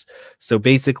areas. So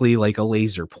basically like a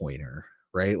laser pointer,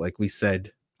 right? Like we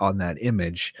said on that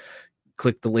image,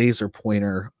 click the laser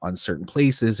pointer on certain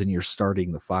places and you're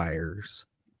starting the fires.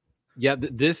 Yeah,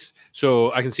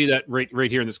 so I can see that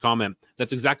right here in this comment.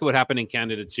 That's exactly what happened in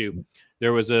Canada too.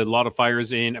 There was a lot of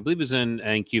fires in, I believe it was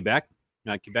in Quebec,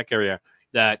 Quebec area,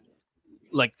 that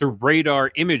like the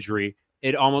radar imagery,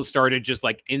 it almost started just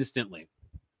like instantly.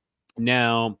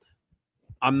 Now,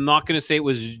 I'm not going to say it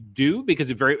was due,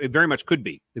 because it very much could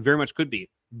be. It very much could be.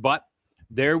 But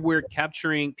there we're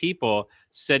capturing people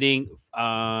setting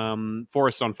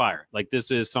forests on fire. Like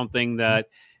this is something that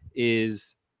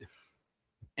is,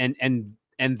 and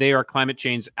they are climate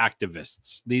change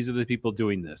activists. These are the people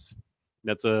doing this.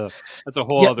 That's a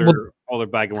whole other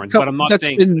bag of worms. But I'm not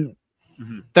saying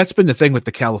that's been the thing with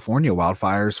the California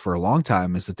wildfires for a long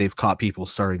time, is that they've caught people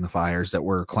starting the fires that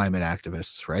were climate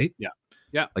activists, right?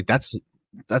 Yeah. Like that's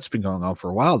been going on for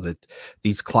a while, that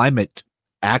these climate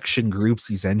action groups,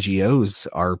 these NGOs,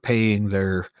 are paying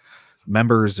their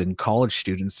members and college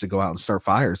students to go out and start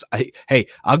fires. I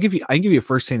can give you a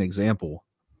firsthand example.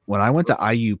 When I went to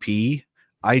IUP,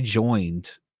 I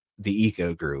joined the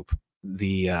eco group,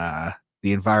 the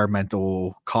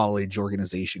environmental college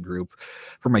organization group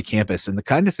for my campus, and the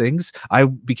kind of things, I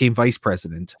became vice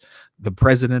president. The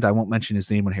president, I won't mention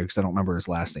his name on here because I don't remember his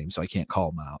last name, so I can't call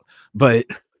him out. But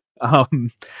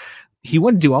he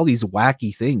wouldn't do all these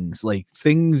wacky things, like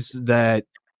things that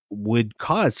would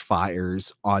cause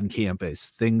fires on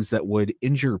campus, things that would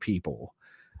injure people.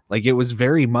 Like it was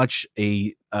very much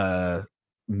a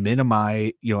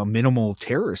minimal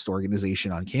terrorist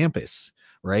organization on campus,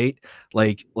 right?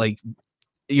 Like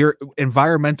your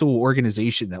environmental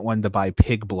organization that wanted to buy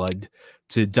pig blood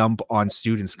to dump on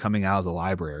students coming out of the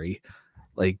library.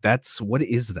 Like what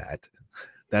is that?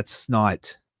 That's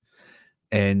not.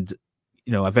 And,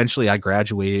 you know, eventually I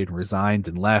graduated and resigned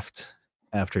and left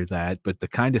after that. But the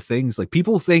kind of things, like,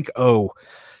 people think, oh,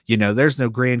 you know, there's no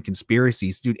grand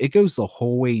conspiracies, dude. It goes the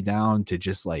whole way down to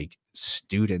just like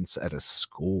students at a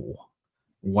school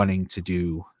wanting to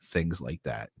do things like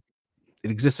that. It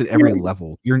exists at every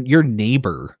level. Your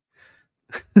neighbor,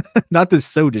 not to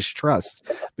sow distrust,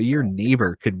 but your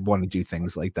neighbor could want to do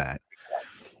things like that.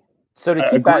 So to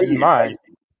keep that in mind,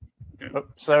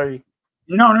 sorry.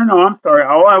 No, I'm sorry.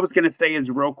 All I was going to say is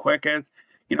real quick is,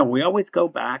 you know, we always go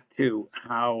back to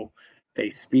how they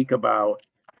speak about,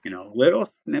 you know, little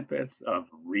snippets of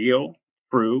real,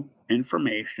 true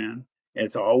information.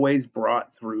 It's always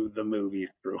brought through the movies,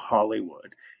 through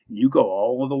Hollywood. You go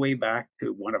all the way back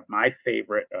to one of my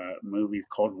favorite movies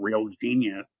called Real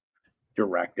Genius,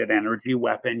 directed energy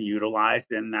weapon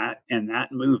utilized in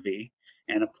that movie,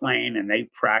 and a plane, and they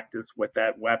practice with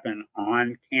that weapon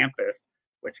on campus,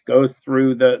 which goes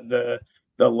through the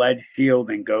lead shield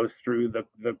and goes through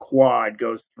the quad,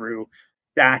 goes through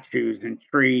statues and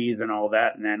trees and all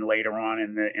that, and then later on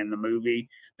in the movie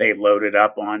they load it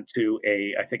up onto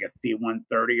I think a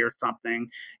C-130 or something,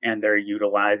 and they're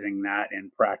utilizing that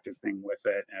and practicing with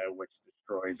it, which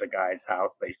destroys a guy's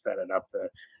house. They set it up to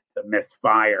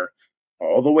misfire.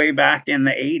 All the way back in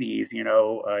the 80s,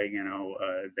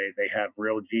 they have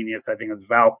Real Genius. I think it was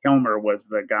Val Kilmer was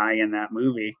the guy in that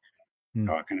movie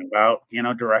talking about, you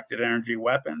know, directed energy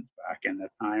weapons back in the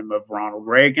time of Ronald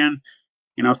Reagan.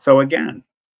 You know, so again,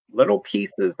 little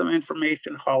pieces of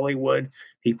information. Hollywood,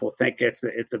 people think it's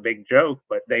a big joke,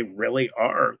 but they really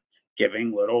are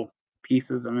giving little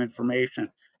pieces of information.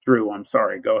 Drew, I'm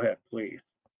sorry. Go ahead, please.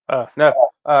 No,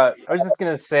 I was just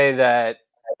gonna say that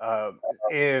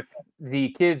if the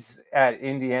kids at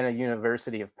Indiana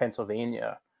University of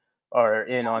Pennsylvania are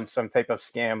in on some type of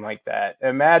scam like that,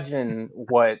 imagine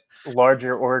what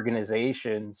larger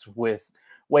organizations with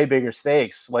way bigger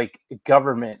stakes, like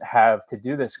government, have to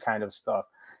do this kind of stuff.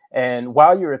 And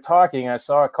while you were talking, I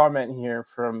saw a comment here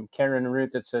from Karen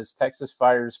Root that says Texas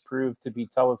fires proved to be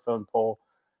telephone pole,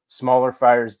 smaller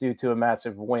fires due to a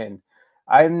massive wind.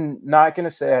 I'm not going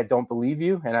to say I don't believe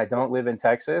you, and I don't live in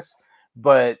Texas,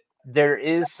 but there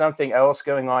is something else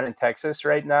going on in Texas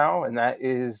right now, and that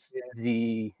is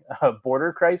the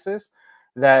border crisis.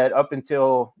 That up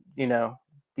until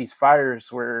these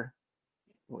fires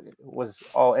was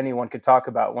all anyone could talk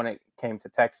about when it came to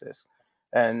Texas,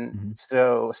 and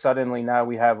so suddenly now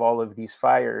we have all of these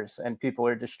fires, and people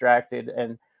are distracted,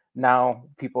 and now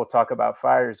people talk about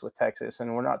fires with Texas,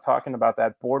 and we're not talking about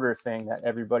that border thing that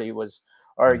everybody was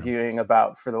arguing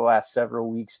about for the last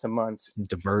several weeks to months.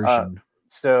 Diversion.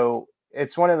 So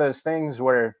it's one of those things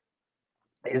where,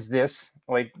 is this,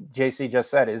 like JC just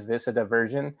said, is this a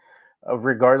diversion?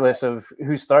 Regardless of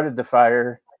who started the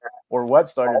fire or what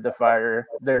started the fire,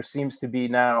 there seems to be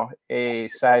now a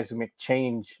seismic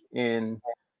change in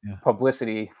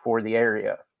publicity for the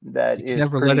area that is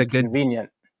pretty convenient.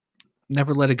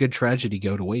 Never let a good tragedy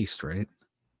go to waste, right?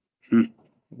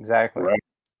 Exactly. Right.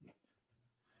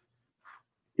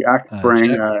 Jack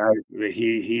Spring,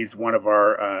 he's one of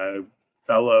our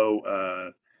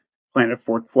fellow Planet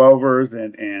 412ers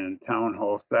and Town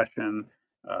Hall Session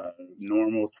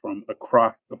normals from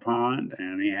across the pond.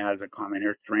 And he has a comment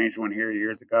here, strange one here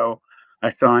years ago.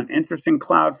 I saw an interesting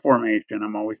cloud formation.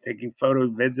 I'm always taking photo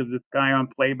vids of this guy on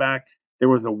playback. There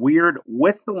was a weird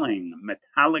whistling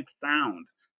metallic sound.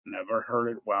 Never heard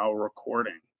it while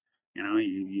recording.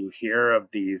 You hear of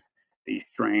these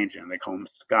strange, and they call them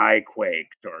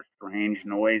skyquakes or strange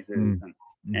noises.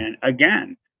 And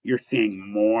again, you're seeing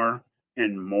more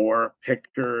and more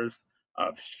pictures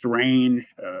of strange,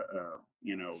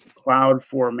 cloud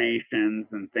formations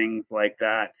and things like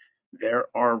that. There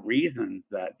are reasons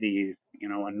that these,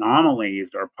 anomalies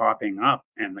are popping up,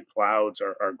 and the clouds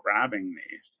are grabbing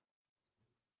these.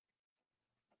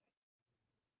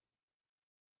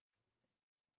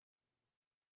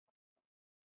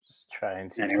 Trying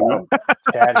to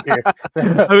chat here.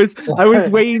 I was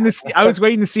waiting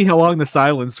to see how long the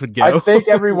silence would go. I think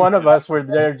every one of us were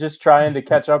there just trying to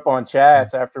catch up on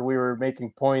chats after we were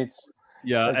making points.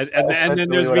 Yeah, and then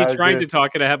there's me trying to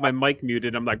talk, and I have my mic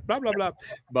muted. I'm like blah blah blah.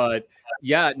 But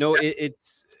yeah, no,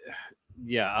 it's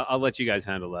I'll let you guys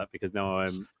handle that, because now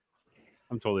I'm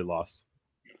totally lost.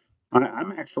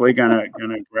 I'm actually gonna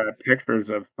grab pictures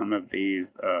of some of these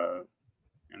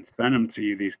and send them to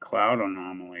you, these cloud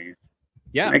anomalies.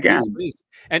 Yeah, and again, please.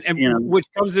 And which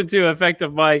comes into effect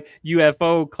of my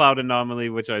UFO cloud anomaly,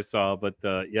 which I saw. But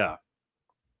yeah.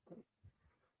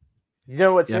 You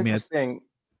know what's interesting?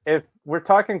 If we're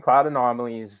talking cloud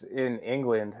anomalies in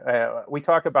England, we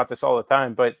talk about this all the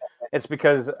time, but it's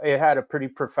because it had a pretty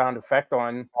profound effect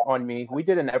on me. We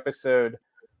did an episode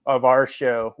of our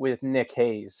show with Nick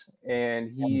Hayes, and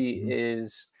he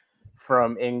is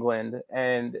from England,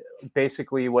 and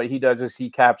basically what he does is he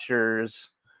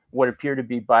captures what appear to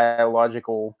be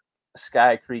biological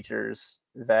sky creatures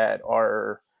that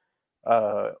are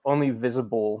only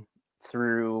visible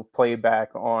through playback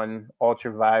on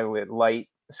ultraviolet light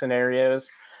scenarios.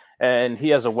 And he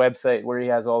has a website where he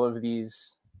has all of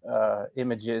these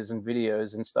images and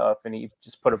videos and stuff, and he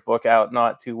just put a book out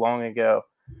not too long ago.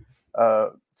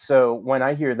 So when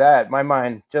I hear that, my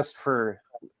mind, just for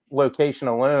location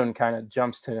alone, kind of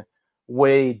jumps to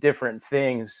way different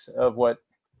things of what,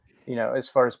 as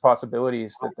far as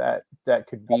possibilities that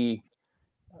could be.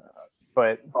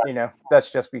 But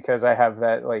that's just because I have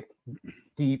that like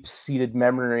deep seated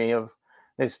memory of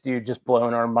this dude just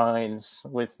blowing our minds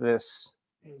with this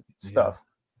stuff.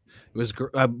 It was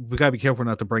we gotta be careful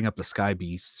not to bring up the sky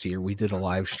beasts here. We did a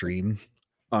live stream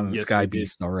on the sky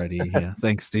beast already. Yeah,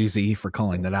 thanks Susie for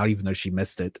calling that out, even though she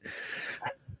missed it.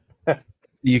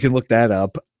 You can look that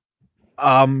up.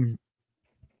 I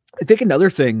think another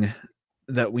thing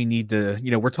that we need to,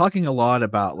 we're talking a lot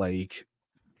about like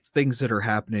things that are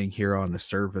happening here on the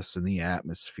surface in the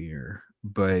atmosphere,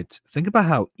 but think about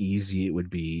how easy it would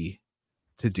be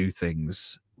to do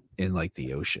things in like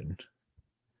the ocean,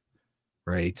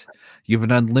 right? You have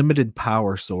an unlimited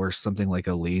power source, something like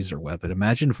a laser weapon.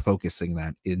 Imagine focusing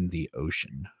that in the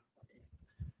ocean.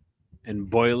 And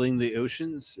boiling the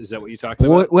oceans? Is that what you're talking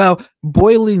about? Well,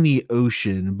 boiling the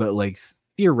ocean, but like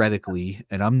theoretically,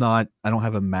 and I don't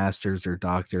have a master's or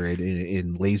doctorate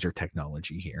in laser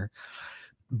technology here,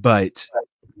 but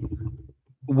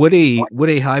would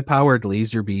a high powered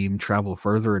laser beam travel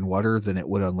further in water than it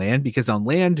would on land? Because on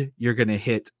land you're going to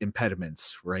hit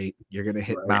impediments, right? You're going to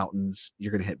hit mountains,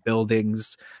 you're going to hit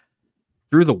buildings.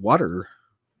 Through the water,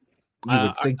 you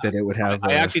would think that it would have.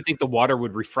 I actually think the water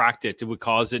would refract it. It would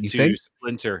cause it to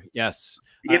splinter. Yes.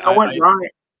 You know what, Ron?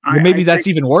 Maybe that's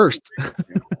even worse.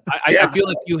 I feel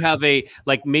like you have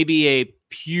maybe a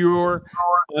pure,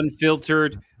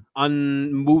 unfiltered,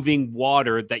 unmoving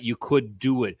water that you could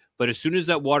do it. But as soon as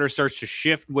that water starts to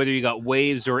shift, whether you got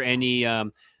waves or any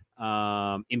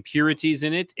impurities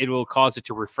in it, it will cause it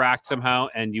to refract somehow,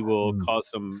 and you will cause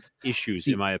some issues.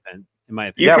 In my opinion.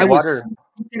 Yeah,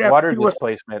 water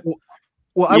displacement.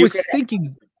 Well, I was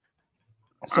thinking.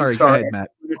 Sorry, go ahead,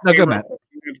 Matt. No, go, Matt.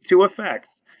 You have two effects.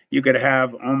 You could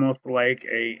have almost like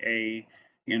the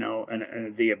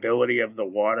ability of the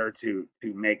water to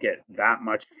make it that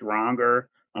much stronger,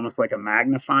 almost like a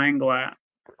magnifying glass,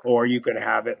 or you could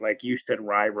have it, like you said,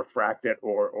 refract it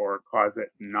or cause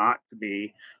it not to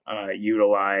be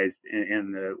utilized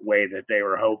in the way that they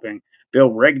were hoping.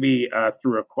 Bill Rigby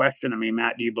threw a question. I mean,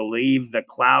 Matt, do you believe the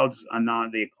cloud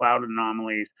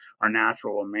anomalies are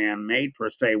natural or man-made per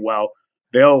se? Well,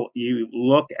 Bill, you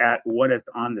look at what is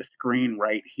on the screen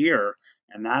right here,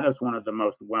 and that is one of the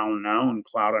most well-known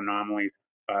cloud anomalies.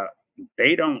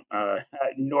 They don't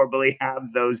normally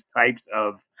have those types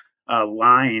of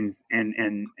lines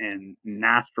and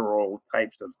natural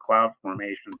types of cloud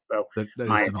formations. So,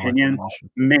 my opinion,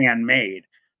 man-made.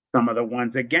 Some of the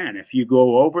ones, again, if you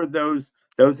go over those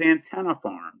antenna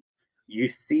farms,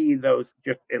 you see those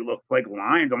it looks like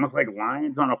lines, almost like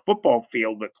lines on a football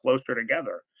field, but closer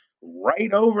together.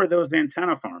 Right over those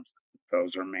antenna farms,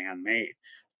 those are man-made.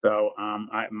 So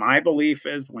my belief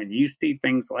is when you see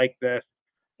things like this,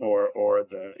 or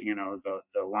the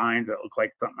lines that look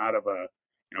like something out of a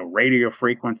radio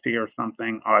frequency or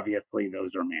something, obviously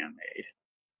those are man-made.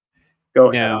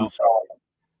 Go ahead. I'm sorry.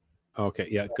 Okay,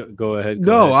 yeah, go ahead.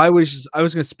 No, I was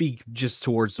going to speak just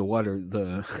towards the water,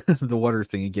 the water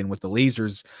thing again with the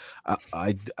lasers.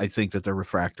 I think that the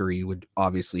refractory would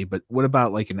obviously, but what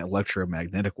about like an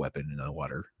electromagnetic weapon in the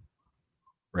water,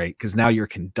 right? Because now you're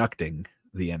conducting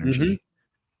the energy.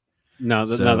 No,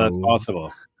 that's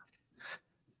possible.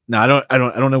 No, I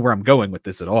don't know where I'm going with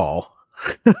this at all.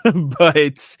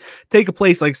 But take a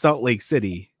place like Salt Lake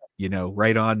City,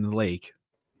 right on the lake,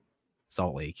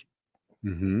 Salt Lake.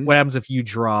 What happens if you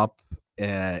drop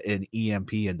an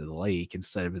EMP into the lake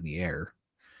instead of in the air?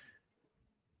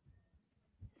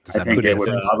 Does that make a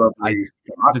difference?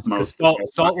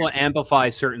 Salt will amplify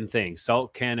certain things.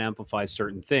 Salt can amplify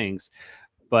certain things,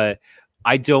 but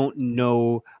I don't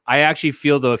know. I actually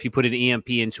feel though, if you put an EMP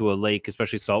into a lake,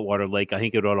 especially saltwater lake, I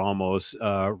think it would almost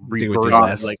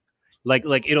reverse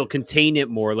like it'll contain it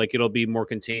more. Like it'll be more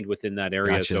contained within that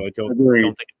area. Gotcha. So I don't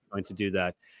think it's going to do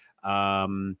that.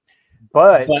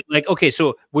 But like, okay,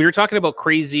 so when you're talking about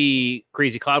crazy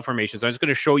cloud formations, I'm just going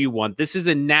to show you one. This is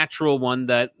a natural one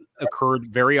that occurred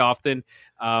very often.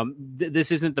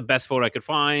 This isn't the best photo I could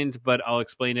find, but I'll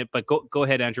explain it. But go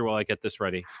ahead, Andrew, while I get this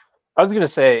ready. I was going to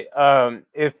say,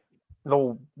 if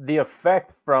the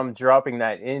effect from dropping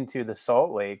that into the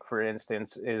salt lake, for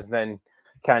instance, is then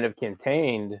kind of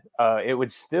contained, it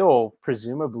would still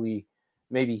presumably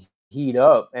maybe heat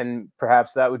up, and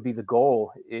perhaps that would be the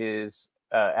goal, is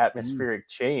atmospheric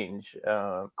change,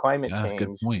 climate change.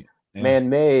 Good point. Yeah.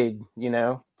 Man-made,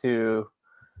 to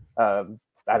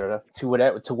I don't know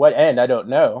to what end, I don't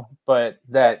know, but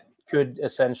that could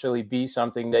essentially be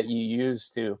something that you use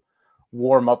to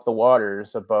warm up the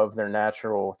waters above their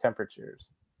natural temperatures.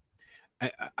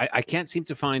 I can't seem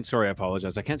to find, sorry, I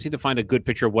apologize. I can't seem to find a good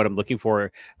picture of what I'm looking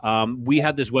for. We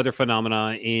had this weather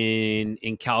phenomena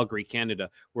in Calgary, Canada,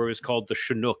 where it was called the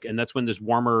Chinook. And that's when this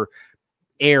warmer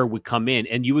air would come in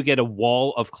and you would get a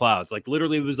wall of clouds. Like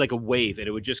literally it was like a wave and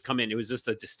it would just come in. It was just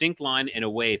a distinct line and a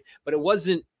wave, but it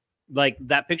wasn't like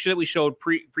that picture that we showed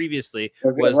previously.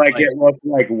 Was like it looked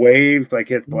like waves,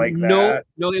 like it's like that.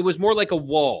 No, it was more like a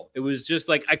wall. It was just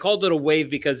like, I called it a wave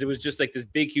because it was just like this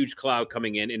big, huge cloud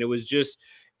coming in, and it was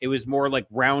more like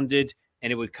rounded,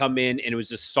 and it would come in, and it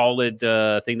was a solid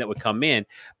thing that would come in.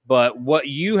 But what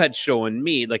you had shown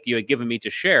me, like you had given me to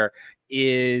share,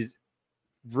 is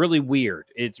really weird.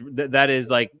 It's that is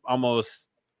like almost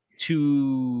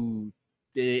too.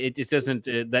 It doesn't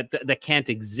that can't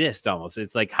exist almost.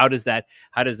 It's like, how does that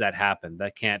happen?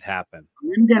 That can't happen.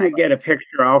 I'm gonna get a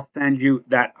picture. I'll send you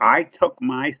that I took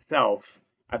myself.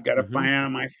 I've got to find it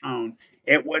on my phone.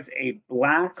 It was a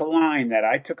black line that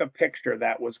I took a picture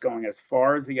that was going as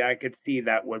far as the eye could see,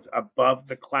 that was above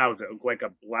the clouds. It looked like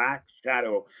a black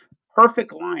shadow,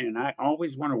 perfect line. And I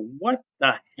always wonder, what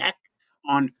the heck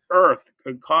on earth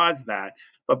could cause that?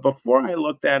 But before I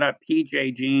looked that up,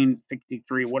 PJ Jean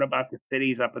 63, what about the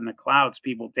cities up in the clouds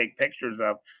people take pictures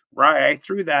of? Right, I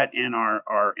threw that in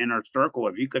our inner circle.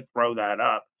 If you could throw that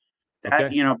up. That,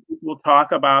 Okay. people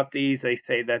talk about these. They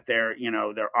say that they're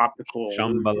optical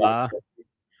illusions. Shambhala.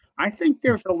 I think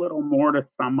there's a little more to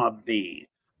some of these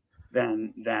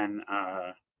than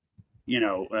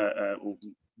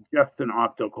just an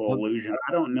optical Well, illusion.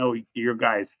 I don't know your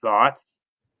guys' thoughts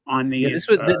on yeah, these.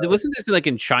 this was wasn't this like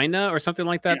in China or something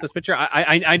like that? Yeah. This picture.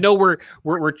 I know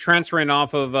we're transferring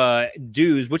off of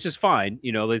dues, which is fine.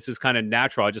 This is kind of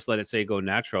natural. I just let it say go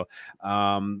natural.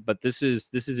 But this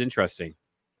is interesting.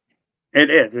 It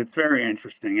is. It's very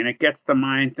interesting, and it gets the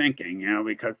mind thinking.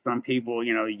 Because some people,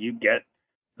 you get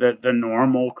the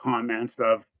normal comments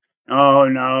of, "Oh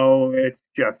no, it's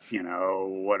just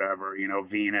whatever,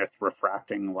 Venus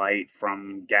refracting light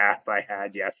from gas I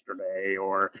had yesterday,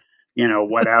 or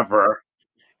whatever."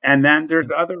 And then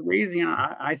there's other reasons.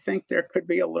 I think there could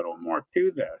be a little more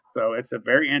to this. So it's a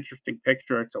very interesting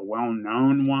picture. It's a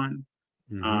well-known one.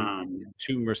 Mm-hmm.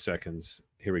 2 more seconds.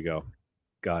 Here we go.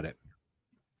 Got it.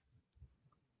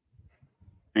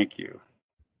 Thank you.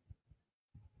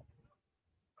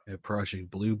 Project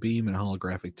Blue Beam and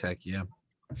holographic tech. Yeah.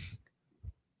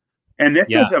 And this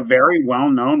is a very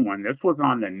well-known one. This was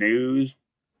on the news.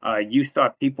 You saw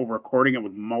people recording it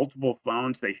with multiple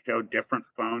phones. They showed different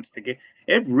phones to get.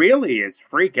 It really is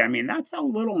freaky. I mean, that's a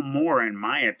little more, in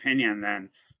my opinion, than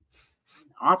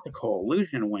optical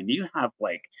illusion when you have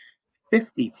like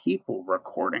 50 people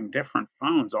recording different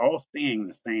phones, all seeing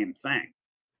the same thing.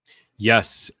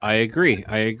 Yes, I agree.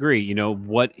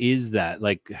 What is that?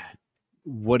 Like,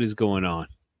 what is going on?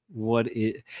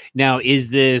 Is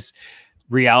this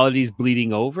reality's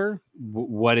bleeding over?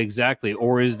 What exactly?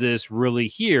 Or is this really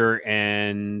here?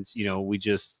 And, we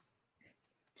just,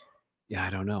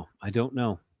 I don't know.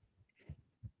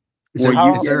 Is there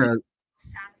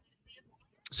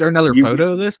another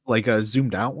photo of this, like a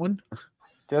zoomed out one?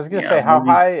 I was gonna say, how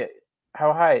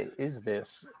high is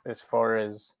this as far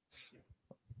as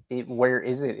where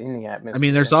is it in the atmosphere? I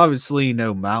mean, there's obviously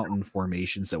no mountain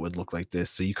formations that would look like this,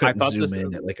 so you couldn't zoom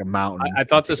in at like a mountain. I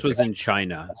thought this was in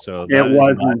China, so it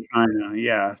was in China.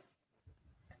 Yeah.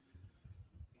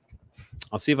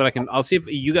 I'll see if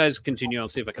you guys continue. I'll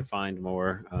see if I can find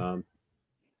more.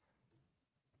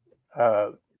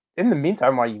 In the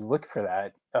meantime, while you look for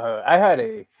that,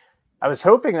 I was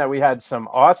hoping that we had some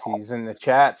Aussies in the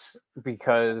chats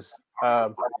because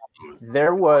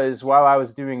there was, while I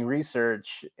was doing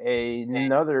research,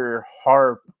 another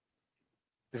Haarp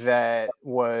that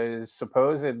was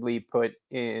supposedly put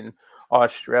in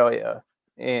Australia.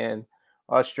 And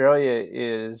Australia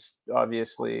is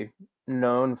obviously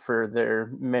known for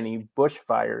their many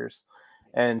bushfires.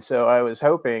 And so I was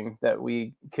hoping that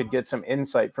we could get some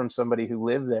insight from somebody who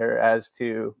lived there as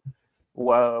to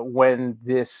when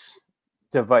this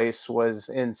device was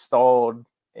installed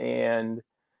and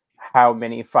how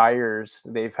many fires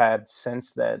they've had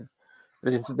since then.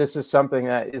 This is something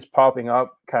that is popping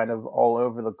up kind of all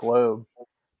over the globe.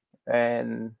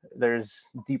 And there's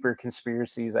deeper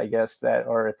conspiracies, I guess, that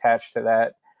are attached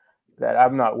to that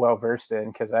I'm not well versed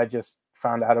in because I just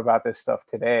found out about this stuff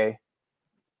today.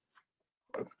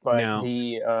 But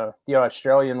the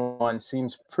Australian one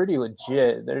seems pretty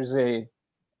legit. There's a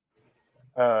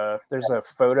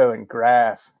photo and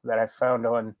graph that I found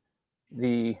on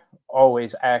the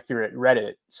always accurate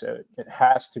Reddit, so it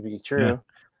has to be true.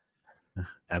 Yeah.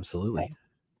 Absolutely.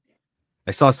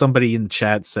 I saw somebody in the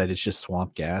chat said it's just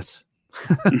swamp gas.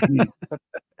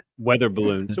 Weather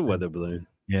balloon. It's a weather balloon.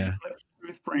 Yeah.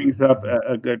 Bruce brings up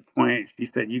a good point. She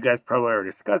said, you guys probably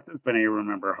already discussed this, but I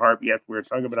remember Haarp. Yes, we were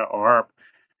talking about Haarp.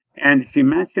 And she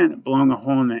mentioned blowing a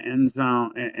hole in the end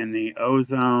zone, in the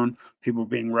ozone, people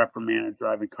being reprimanded,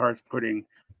 driving cars, putting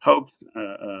hopes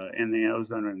in the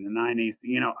ozone in the 90s.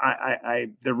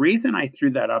 The reason I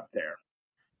threw that up there,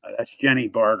 that's Jenny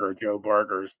Barger, Joe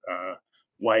Barger's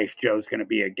wife. Joe's going to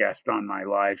be a guest on my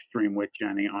live stream with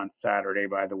Jenny on Saturday,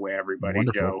 by the way, everybody.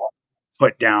 Wonderful. Joe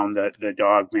put down the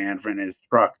dog man from his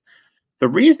truck. The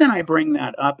reason I bring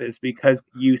that up is because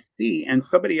you see, and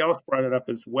somebody else brought it up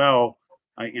as well,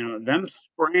 them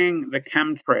spraying the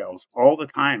chemtrails all the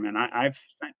time. And I've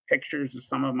sent pictures of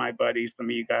some of my buddies, some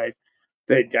of you guys.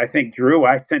 That I think, Drew,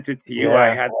 I sent it to you. Yeah,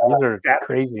 I had these are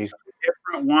crazy.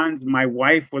 Different ones. My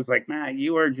wife was like, "Man,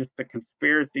 you are just a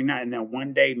conspiracy nut." And then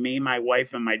one day, me, my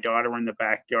wife, and my daughter were in the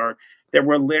backyard. There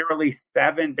were literally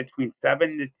between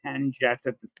 7 to 10 jets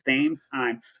at the same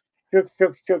time. Just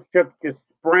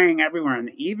spraying everywhere. And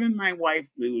even my wife,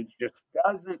 who just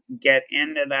doesn't get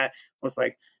into that, was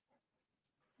like,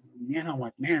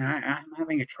 like, man, I'm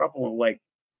having a trouble like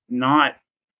not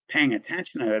paying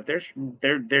attention to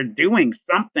that. They're doing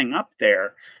something up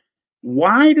there.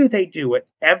 Why do they do it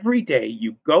every day?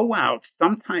 You go out,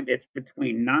 sometime it's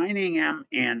between 9 a.m.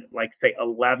 and like say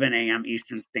 11 a.m.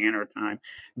 Eastern Standard Time.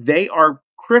 They are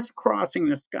crisscrossing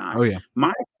the sky. Oh yeah.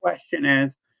 My question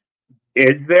is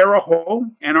there a hole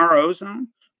in our ozone?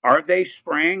 Are they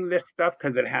spraying this stuff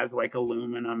because it has like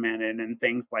aluminum in it and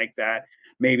things like that?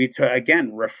 Maybe to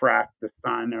again refract the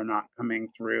sun or not coming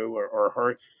through or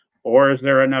hurt. Or is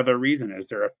there another reason? Is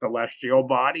there a celestial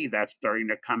body that's starting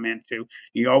to come into?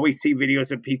 You always see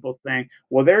videos of people saying,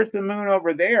 well, there's the moon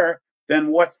over there. Then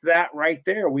what's that right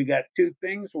there? We got two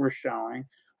things we're showing.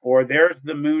 Or there's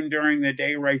the moon during the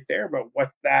day right there, but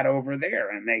what's that over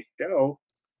there? And they show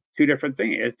two different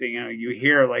things. You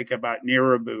hear like about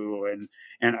Nibiru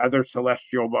and other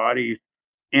celestial bodies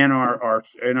in our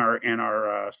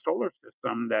solar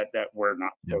system that we're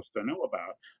not Yeah. supposed to know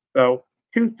about. So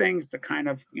two things to kind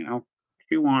of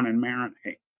chew on and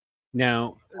marinate.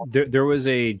 Now, there was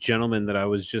a gentleman that I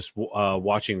was just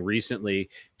watching recently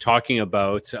talking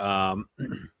about,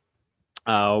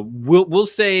 we'll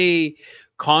say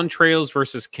contrails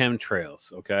versus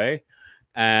chemtrails, okay?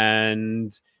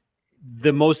 And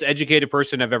the most educated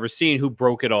person I've ever seen who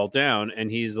broke it all down, and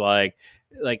he's like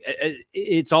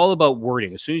it's all about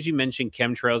wording. As soon as you mention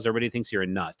chemtrails, everybody thinks you're a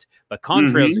nut, but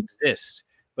contrails exist.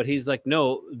 But he's like,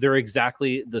 no, they're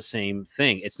exactly the same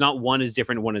thing. It's not one is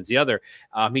different, one is the other.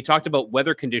 He talked about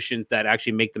weather conditions that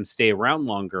actually make them stay around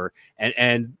longer,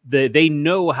 and they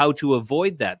know how to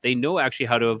avoid that. They know actually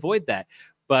how to avoid that.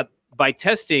 But by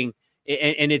testing,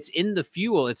 and it's in the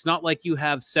fuel. It's not like you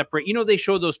have separate. They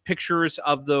show those pictures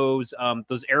of those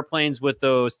airplanes with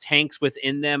those tanks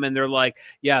within them, and they're like,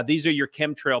 yeah, these are your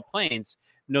chemtrail planes.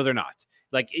 No, they're not.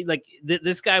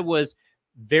 This guy was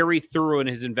very thorough in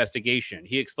his investigation.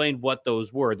 He explained what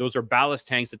those were. Those are ballast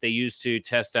tanks that they use to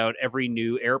test out every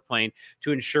new airplane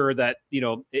to ensure that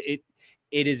it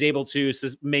is able to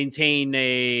maintain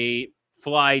a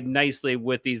fly nicely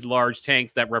with these large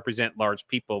tanks that represent large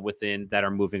people within that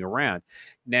are moving around.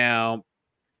 Now,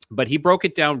 but he broke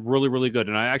it down really, really good,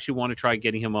 and I actually want to try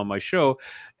getting him on my show.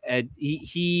 And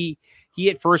he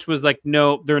at first was like,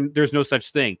 no, there's no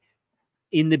such thing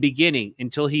in the beginning,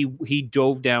 until he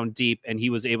dove down deep and he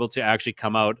was able to actually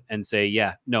come out and say,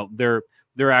 yeah, no, they're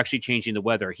actually changing the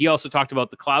weather. He also talked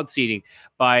about the cloud seeding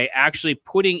by actually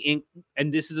putting in,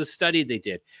 and this is a study they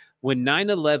did when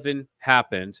 9/11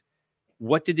 happened.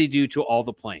 What did they do to all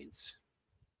the planes?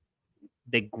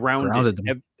 They grounded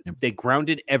them. They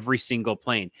grounded every single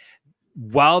plane.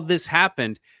 While this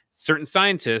happened, certain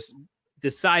scientists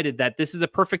decided that this is a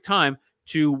perfect time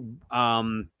to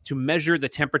measure the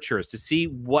temperatures, to see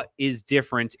what is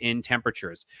different in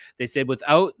temperatures. They said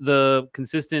without the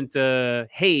consistent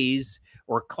haze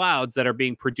or clouds that are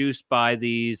being produced by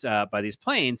these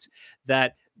planes,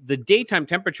 that the daytime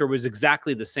temperature was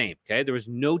exactly the same. Okay, there was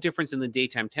no difference in the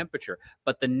daytime temperature,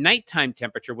 but the nighttime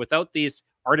temperature without these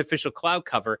artificial cloud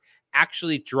cover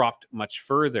actually dropped much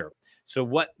further. So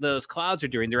what those clouds are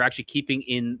doing, they're actually keeping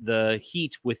in the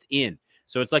heat within.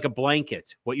 So it's like a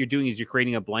blanket. What you're doing is you're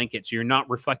creating a blanket. So you're not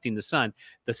reflecting the sun.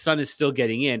 The sun is still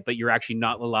getting in, but you're actually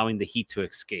not allowing the heat to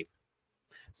escape.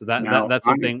 So that's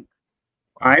something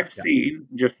I've seen,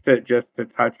 just to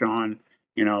touch on,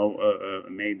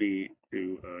 maybe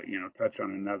to touch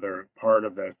on another part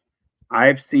of this.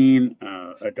 I've seen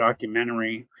a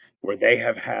documentary where they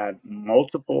have had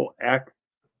multiple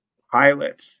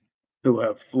pilots who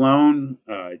have flown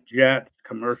jets,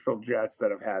 commercial jets that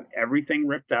have had everything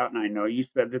ripped out. And I know you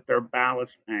said that they're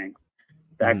ballast tanks.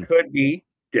 That could be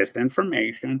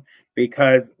disinformation,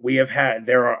 because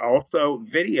there are also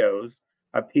videos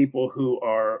of people who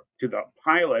are to the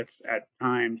pilots at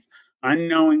times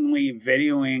unknowingly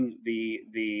videoing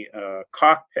the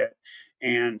cockpit,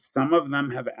 and some of them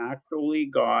have actually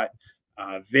got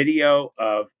video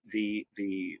of the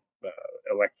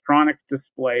electronics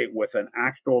display with an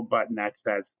actual button that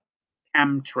says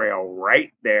chemtrail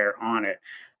right there on it.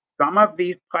 Some of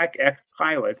these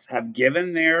ex-pilots have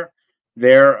given their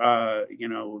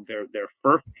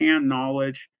firsthand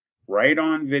knowledge right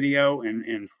on video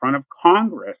in front of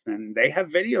Congress, and they have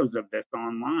videos of this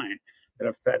online that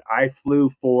have said, I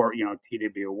flew for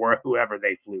TW or whoever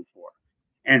they flew for,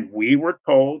 and we were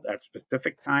told at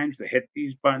specific times to hit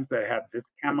these buttons that have this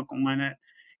chemical in it,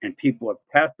 and people have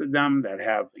tested them that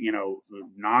have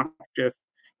noxious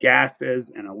gases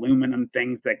and aluminum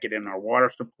things that get in our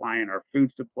water supply and our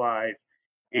food supplies.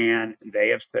 And they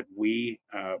have said we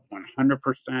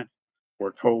 100%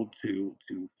 were told to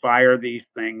fire these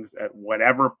things at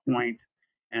whatever point,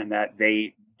 and that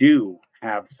they do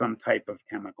have some type of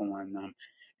chemical in them.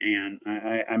 And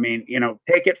I mean, you know,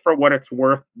 take it for what it's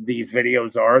worth. These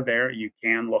videos are there. You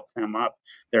can look them up.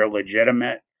 They're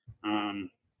legitimate.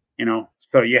 You know,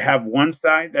 so you have one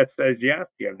side that says yes.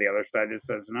 You have the other side that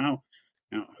says no.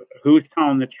 You know, who's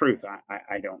telling the truth?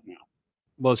 I don't know.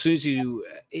 Well, as soon as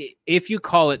if you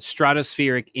call it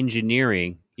stratospheric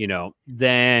engineering, you know,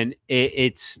 then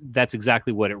that's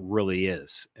exactly what it really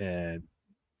is. You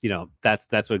know, that's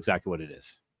exactly what it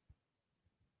is.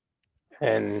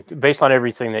 And based on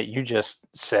everything that you just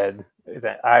said,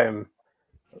 that I'm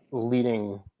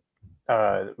leading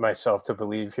myself to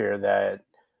believe here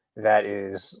that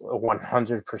is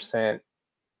 100%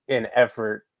 an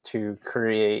effort to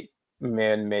create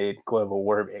man-made global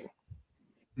warming.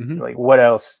 Mm-hmm. Like, what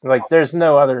else? Like, there's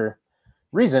no other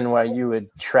reason why you would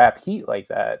trap heat like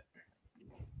that.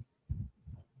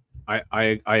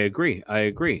 I agree. I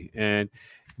agree.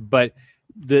 But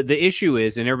the issue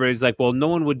is, and everybody's like, well, no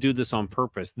one would do this on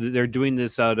purpose. They're doing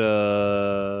this out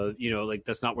of, you know, like,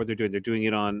 that's not what they're doing. They're doing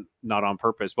it not on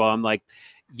purpose. Well, I'm like,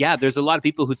 yeah, there's a lot of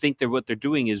people who think that what they're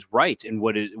doing is right and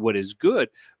what is good,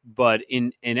 but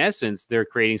in essence, they're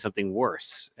creating something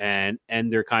worse, and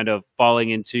they're kind of falling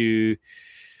into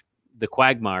the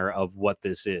quagmire of what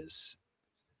this is.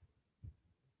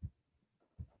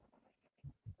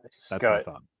 That's my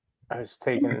thought. I was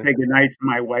taking. Say good night to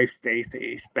my wife,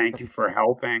 Stacy. Thank you for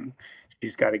helping.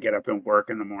 She's got to get up and work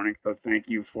in the morning, so thank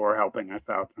you for helping us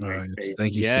out tonight. Right. Stacy.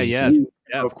 Thank you, Yeah, Stacy.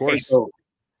 yeah, of course.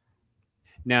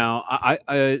 Now,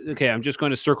 okay, I'm just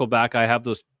going to circle back. I have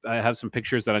some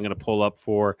pictures that I'm going to pull up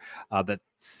for that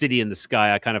city in the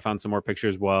sky. I kind of found some more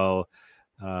pictures while,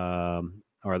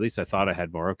 or at least I thought I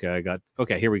had more.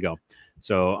 Okay, here we go.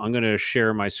 So I'm going to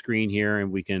share my screen here,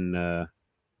 and we can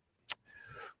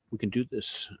do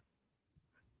this.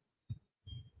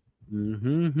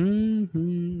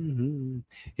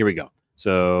 Here we go.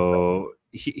 So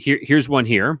here's one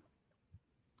here.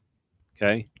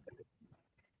 Okay.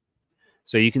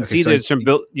 So you can see there's some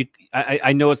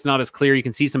I know it's not as clear. You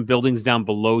can see some buildings down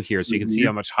below here, so you can see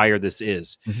how much higher this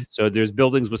is. So there's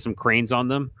buildings with some cranes on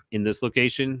them in this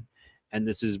location, and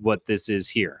this is what this is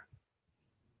here.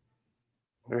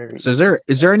 So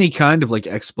is there any kind of like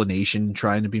explanation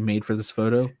trying to be made for this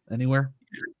photo anywhere?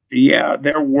 Yeah,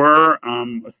 there were.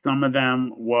 Some of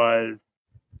them was,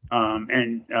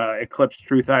 and Eclipse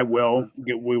Truth.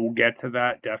 We will get to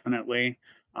that definitely.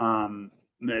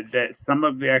 That some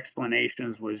of the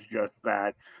explanations was just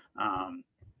that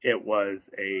it was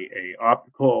a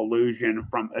optical illusion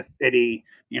from a city,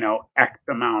 you know, X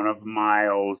amount of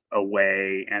miles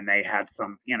away, and they had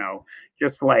some, you know,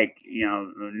 just like, you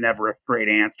know, never a straight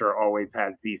answer always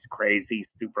has these crazy,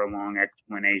 super long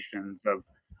explanations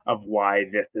of why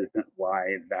this isn't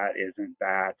why that isn't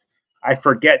that. I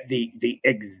forget the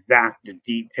exact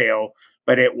detail,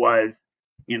 but it was,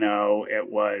 you know, it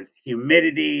was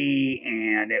humidity,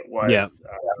 and it was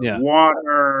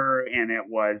water, and it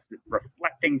was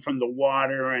reflecting from the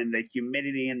water, and the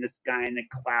humidity in the sky and the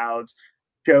clouds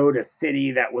showed a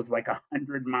city that was like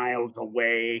 100 miles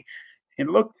away. It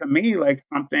looked to me like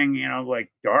something, you know,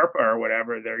 like DARPA or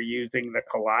whatever. They're using the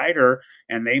collider,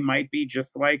 and they might be just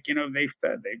like, you know, they've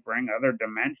said they bring other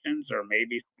dimensions, or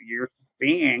maybe you're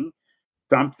seeing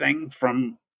something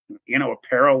from, you know, a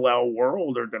parallel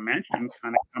world or dimension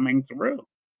kind of coming through.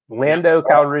 Lando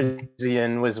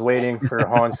Calrissian was waiting for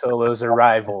Han Solo's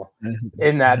arrival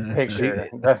in that picture.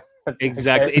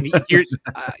 Exactly.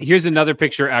 Here's another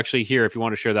picture actually here, if you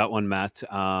want to share that one, Matt. If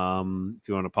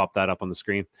you want to pop that up on the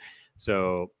screen.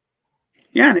 So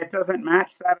yeah, and it doesn't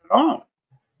match that at all.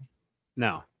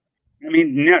 No. I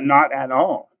mean, no, not at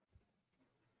all.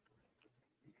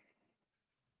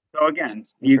 So again,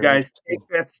 you guys take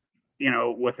this, you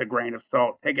know, with a grain of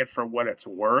salt. Take it for what it's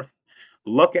worth.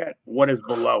 Look at what is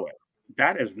below it.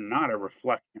 That is not a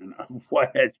reflection of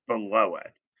what is below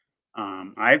it.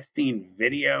 I've seen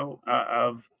video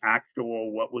of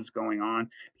actual what was going on.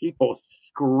 People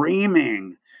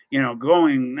screaming, you know,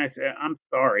 going, I'm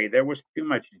sorry, there was too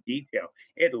much detail.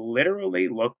 It literally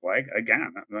looked like,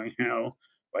 again, you know,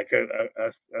 like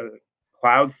a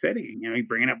cloud city. You know, you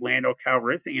bringing up Lando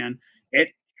Calrissian. It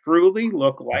truly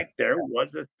looked like there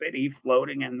was a city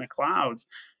floating in the clouds.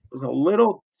 It was a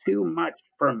little too much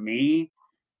for me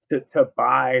to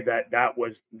buy that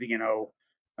was, you know,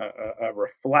 a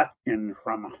reflection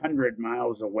from 100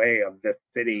 miles away of this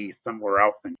city somewhere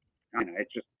else in China.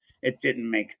 It didn't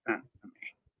make sense to me.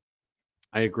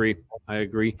 I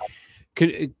agree.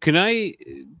 Can I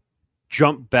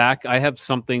jump back? I have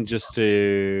something just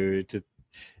to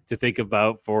to think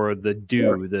about for the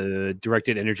the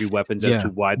directed energy weapons as to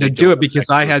why they they do don't it, because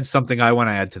affect I you. had something I want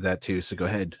to add to that too. So go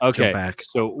ahead. Jump Okay, back.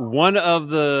 so one of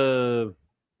the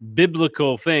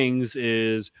biblical things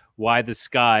is why the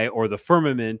sky or the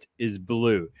firmament is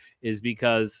blue, is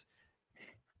because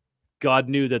God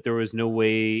knew that there was no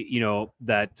way,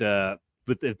 that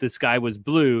if the sky was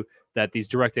blue, that these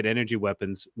directed energy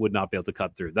weapons would not be able to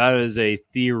cut through. That is a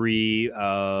theory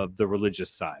of the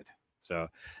religious side. So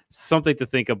something to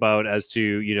think about as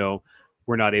to,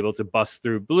 we're not able to bust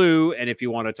through blue. And if you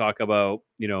want to talk about,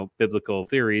 biblical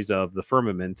theories of the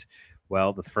firmament,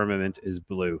 well, the firmament is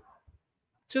blue.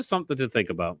 Just something to think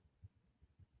about.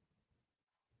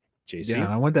 JC? Yeah,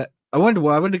 I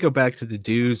wanted to go back to the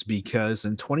dues, because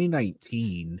in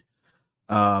 2019,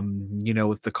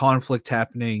 with the conflict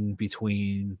happening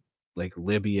between like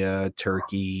Libya,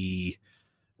 Turkey,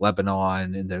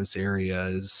 Lebanon, and those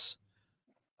areas,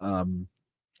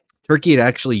 Turkey had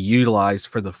actually utilized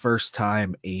for the first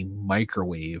time a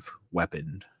microwave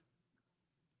weapon.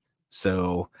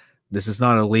 So this is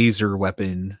not a laser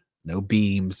weapon, no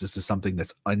beams. This is something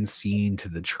that's unseen to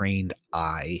the trained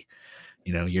eye.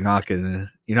 You're not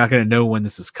gonna know when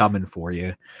this is coming for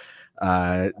you.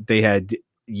 They had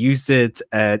used it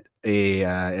at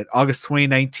August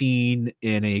 2019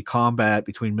 in a combat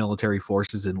between military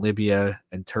forces in Libya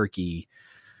and Turkey.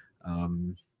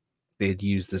 They had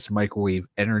used this microwave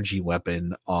energy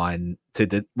weapon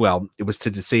it was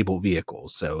to disable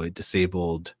vehicles. So it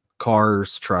disabled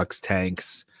cars, trucks,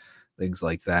 tanks, things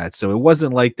like that. So it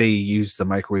wasn't like they used the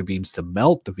microwave beams to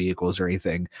melt the vehicles or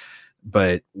anything.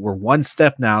 But we're one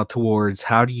step now towards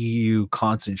how do you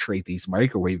concentrate these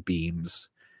microwave beams,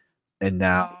 and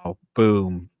now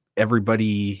boom,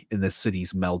 everybody in the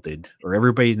city's melted, or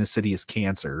everybody in the city is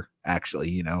cancer,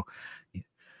 actually. Wow.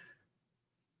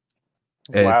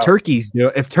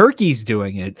 If Turkey's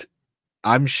doing it,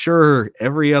 I'm sure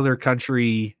every other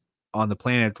country on the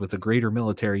planet with a greater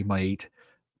military might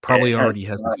probably already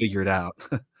has it figured out.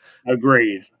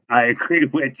 Agreed. I agree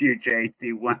with you,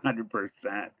 JC,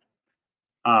 100%.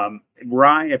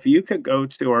 Rye, if you could go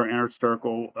to our inner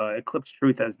circle, Eclipse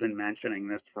Truth has been mentioning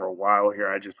this for a while here.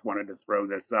 I just wanted to throw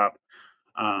this up.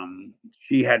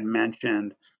 She had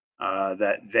mentioned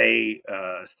that they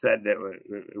said that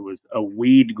it was a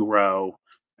weed grow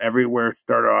everywhere,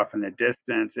 start off in the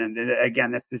distance. And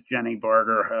again, this is Jenny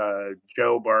Barger,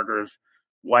 Joe Barger's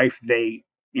wife.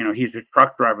 He's a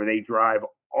truck driver. They drive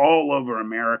all over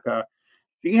America.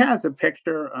 She has a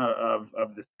picture of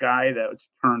the sky that's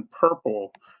turned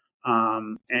purple.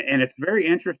 And it's very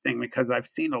interesting because I've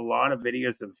seen a lot of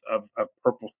videos of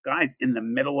purple skies in the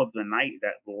middle of the night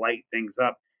that light things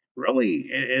up. Really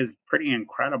is pretty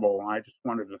incredible. I just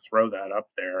wanted to throw that up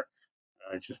there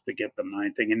just to get the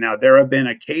mind thinking. Now, there have been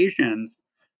occasions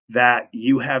that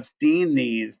you have seen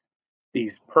these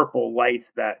purple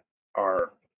lights that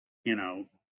are, you know,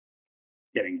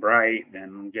 getting bright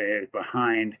and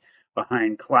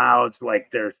behind clouds, like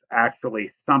there's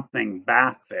actually something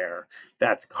back there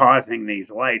that's causing these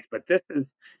lights. But this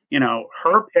is,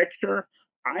 her picture.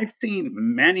 I've seen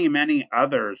many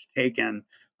others taken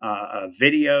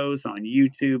videos on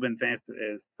YouTube, and this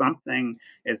is something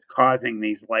is causing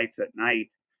these lights at night.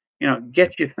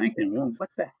 Get you thinking, well, what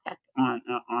the heck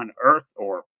on Earth,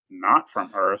 or not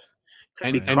from Earth,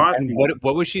 could be And causing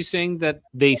what was she saying that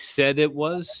they said it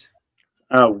was?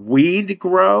 weed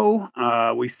grow.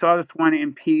 We saw this one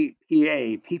in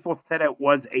PA. People said it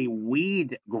was a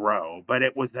weed grow, but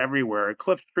it was everywhere.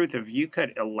 Eclipse Truth, if you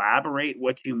could elaborate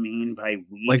what you mean by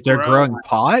weed Like they're grow. growing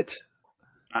pot?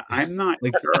 I'm not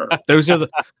Like sure. those are the.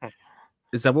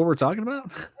 Is that what we're talking about?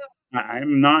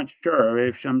 I'm not sure.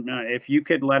 If you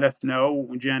could let us know,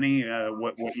 Jenny,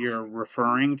 what you're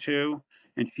referring to.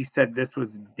 And she said this was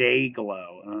day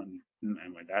glow.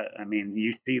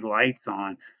 You see lights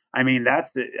on.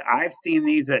 I've seen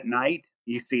these at night.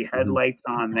 You see headlights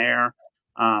on there.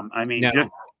 Now,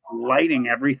 just lighting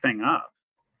everything up.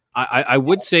 I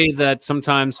would say that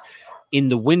sometimes in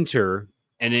the winter,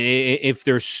 and if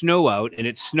there's snow out and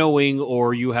it's snowing,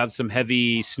 or you have some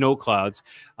heavy snow clouds,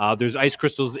 there's ice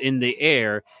crystals in the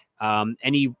air.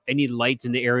 Any lights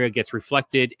in the area gets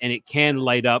reflected, and it can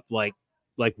light up like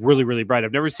really bright.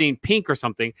 I've never seen pink or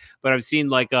something, but I've seen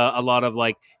like a lot of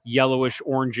like yellowish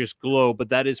orangish glow. But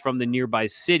that is from the nearby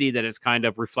city that it's kind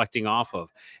of reflecting off of,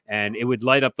 and it would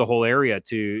light up the whole area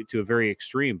to a very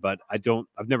extreme. But I've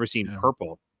never seen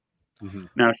purple. Mm-hmm.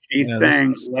 Now she's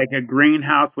saying like a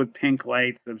greenhouse with pink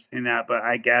lights. I've seen that, but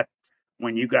I guess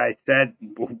when you guys said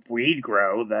weed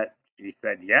grow, that she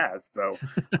said yes. So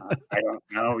I don't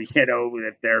know,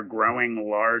 if they're growing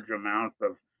large amounts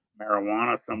of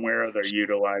marijuana somewhere. They're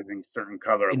utilizing certain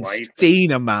color lights.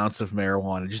 Insane amounts of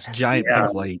marijuana, just a giant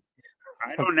pink light.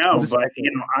 I don't know, but I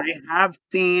have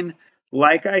seen,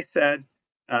 like I said,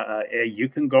 you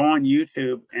can go on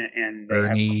YouTube and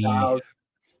they have clouds,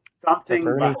 something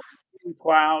behind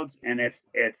clouds, and it's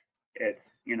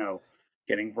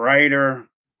getting brighter,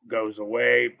 goes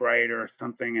away, brighter,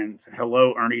 something. And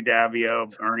hello, Ernie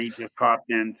Davio. Ernie just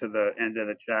hopped into the end of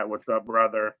the chat. What's up,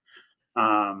 brother?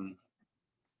 I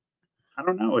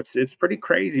don't know. It's pretty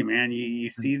crazy, man. You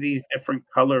see these different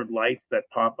colored lights that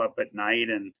pop up at night,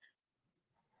 and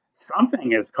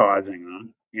something is causing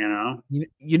them.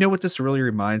 You know what this really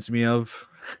reminds me of,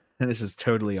 and this is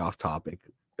totally off topic.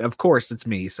 Of course, it's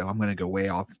me, so I'm going to go way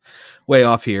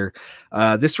off here.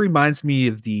 This reminds me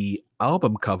of the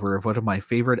album cover of one of my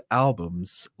favorite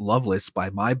albums, Loveless by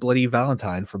My Bloody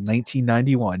Valentine from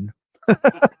 1991.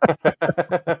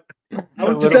 That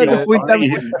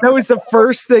was the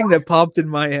first thing that popped in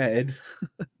my head.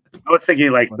 I was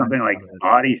thinking like something like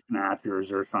Body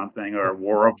Snatchers or something, or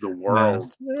War of the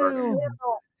Worlds.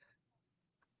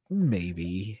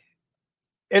 Maybe.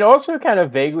 It also kind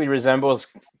of vaguely resembles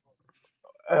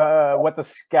what the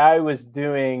sky was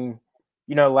doing,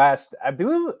 I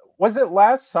believe, was it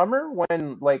last summer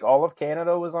when like all of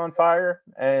Canada was on fire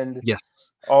and yes,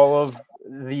 all of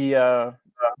the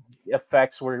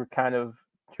effects were kind of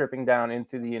tripping down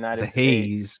into the United States.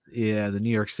 Haze, yeah, the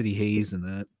New York City haze and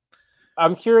that.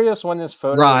 I'm curious when this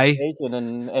photo was taken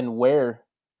and where.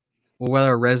 Well, let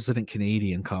our resident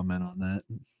Canadian comment on that.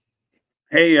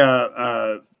 Hey,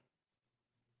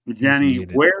 Jenny,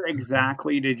 where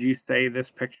exactly did you say this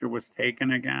picture was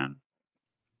taken again?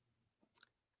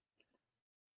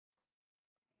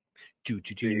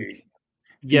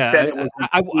 Yeah, said it was in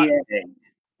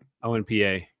PA. In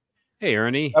PA. Hey,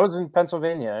 Ernie. I was in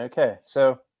Pennsylvania. Okay,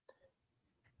 so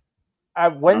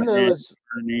when those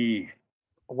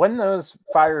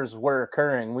fires were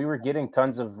occurring, we were getting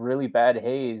tons of really bad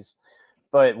haze,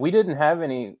 but we didn't have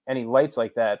any lights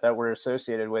like that were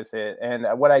associated with it. And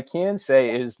what I can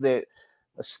say is that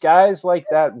skies like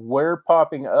that were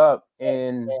popping up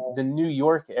in the New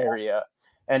York area,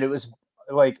 and it was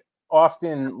like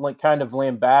often like kind of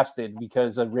lambasted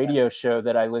because a radio show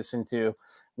that I listened to,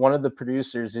 one of the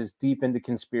producers is deep into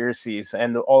conspiracies,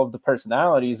 and all of the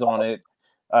personalities on it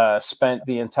spent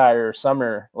the entire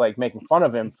summer like making fun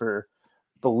of him for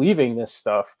believing this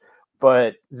stuff.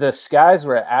 But the skies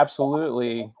were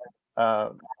absolutely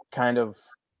kind of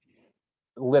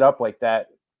lit up like that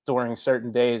during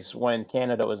certain days when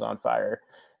Canada was on fire.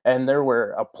 And there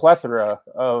were a plethora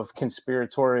of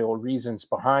conspiratorial reasons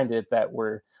behind it that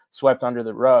were swept under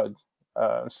the rug.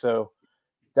 So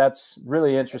that's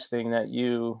really interesting that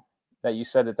you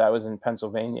said that was in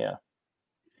Pennsylvania.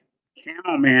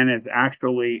 Camel Man is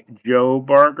actually Joe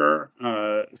Barger.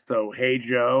 So, hey,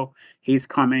 Joe, he's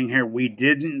coming here. We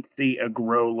didn't see a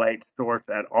grow light source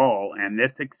at all, and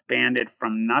this expanded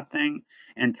from nothing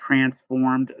and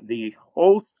transformed the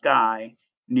whole sky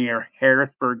near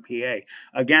Harrisburg, PA.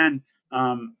 Again,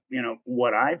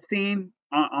 what I've seen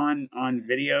on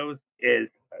videos is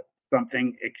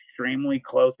something extremely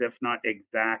close, if not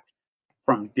exact,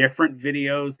 from different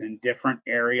videos in different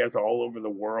areas all over the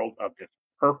world of this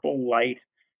purple light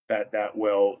that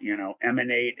will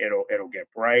emanate. It'll get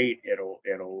bright.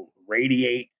 It'll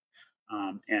radiate,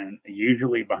 and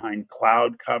usually behind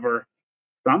cloud cover.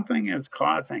 Something is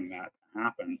causing that to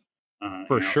happen.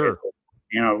 For sure.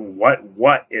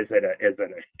 What is it? Is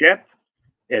it a ship?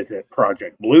 Is it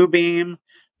Project Bluebeam?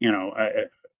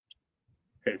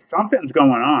 Something's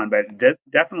going on, but this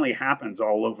definitely happens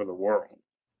all over the world.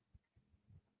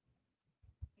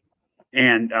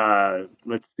 And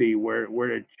let's see, where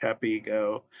did Cheppy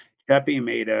go? Cheppy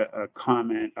made a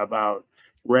comment about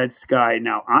red sky.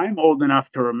 Now, I'm old enough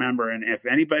to remember, and if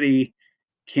anybody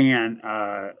can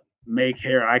make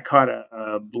hair, I caught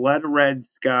a blood red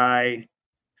sky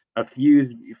a few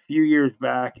years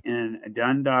back in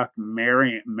Dundalk,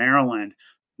 Maryland,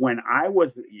 when I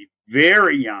was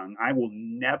very young. I will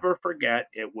never forget.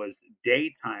 It was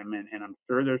daytime, and I'm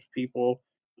sure there's people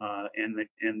in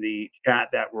the chat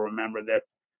that will remember this.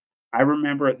 I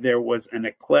remember there was an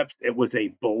eclipse. It was a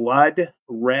blood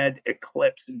red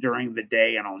eclipse during the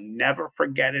day, and I'll never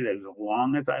forget it as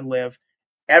long as I live.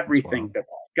 Everything, the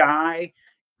sky,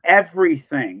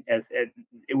 everything,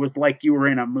 it was like you were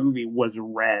in a movie, was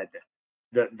red.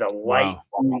 The light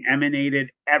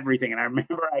emanated, everything. And I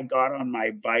remember I got on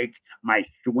my bike, my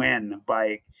Schwinn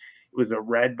bike. It was a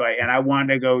red bike, and I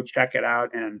wanted to go check it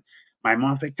out. And my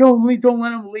mom's like, don't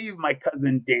let him leave. My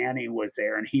cousin Danny was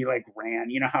there, and he like ran.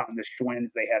 You know how in the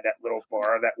Schwinn's they had that little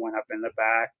bar that went up in the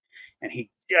back, and he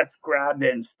just grabbed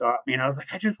it and stopped me. And I was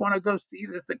like, I just want to go see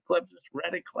this eclipse, this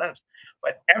red eclipse.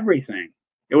 But everything,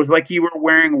 it was like you were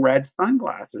wearing red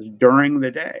sunglasses during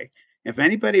the day. If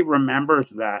anybody remembers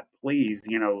that, please,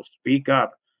 speak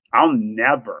up. I'll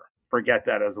never forget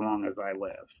that as long as I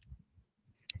live.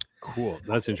 Cool.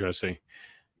 That's interesting.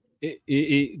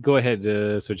 Go ahead.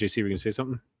 So, JC, we're going to say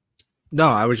something? No,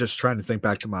 I was just trying to think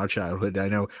back to my childhood. I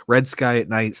know red sky at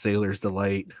night, sailor's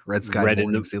delight. Red sky in the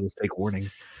morning, sailors take warning.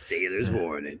 Sailor's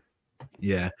warning.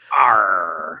 Yeah.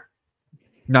 Arr.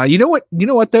 Now, you know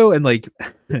what though? And like,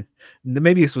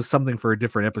 maybe this was something for a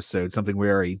different episode, something we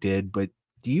already did, but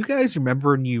do you guys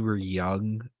remember when you were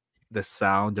young, the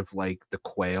sound of like the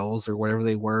quails or whatever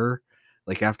they were?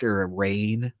 Like after a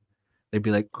rain, they'd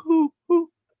be like, hoo, hoo,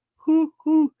 hoo,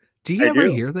 hoo. Do you ever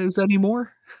hear those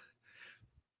anymore?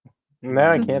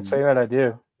 No, I can't say that I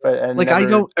do. But like I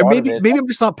don't, or maybe I'm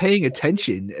just not paying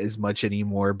attention as much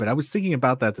anymore. But I was thinking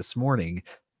about that this morning,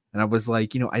 and I was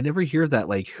like, I never hear that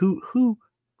like hoo.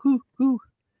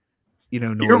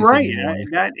 Noise. You're right.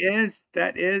 That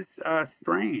is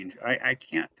strange. I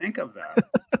can't think of that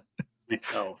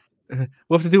myself.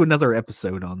 We'll have to do another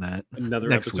episode on that.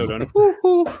 Another episode week.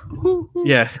 On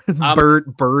yeah,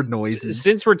 bird noises.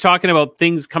 Since we're talking about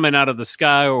things coming out of the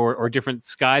sky or different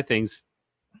sky things,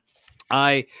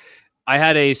 I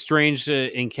had a strange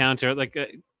encounter, like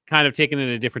kind of taken in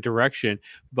a different direction.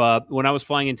 But when I was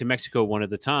flying into Mexico one of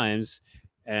the times,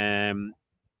 I'm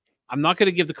not going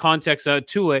to give the context out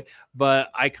to it, but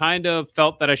I kind of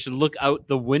felt that I should look out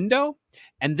the window.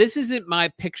 And this isn't my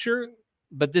picture,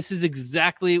 but this is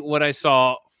exactly what I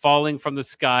saw falling from the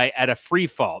sky at a free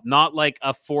fall, not like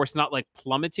a force, not like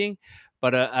plummeting,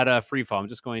 but at a free fall. I'm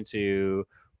just going to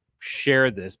share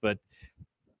this, but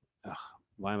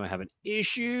why am I having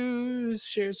issues?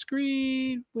 Share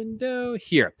screen, window,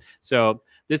 here. So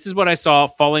this is what I saw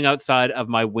falling outside of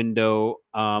my window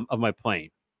of my plane.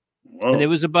 Whoa. And it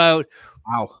was about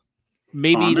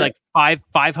maybe like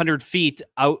 500 feet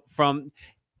out from,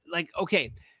 like,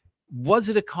 okay, was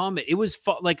it a comet? It was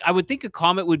like, I would think a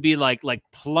comet would be like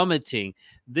plummeting.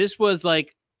 This was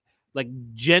like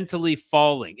gently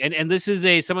falling. And this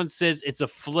is someone says it's a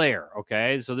flare.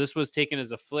 Okay. So this was taken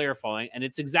as a flare falling, and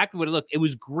it's exactly what it looked. It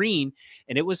was green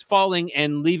and it was falling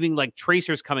and leaving like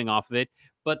tracers coming off of it.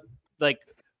 But like,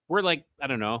 we're like, I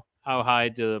don't know, how high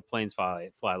do the planes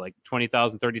fly? Like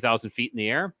 20,000, 30,000 feet in the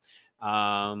air.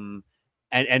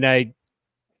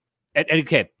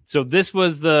 Okay. So this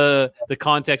was the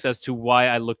context as to why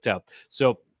I looked up.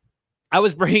 So I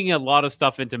was bringing a lot of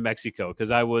stuff into Mexico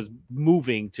because I was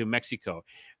moving to Mexico,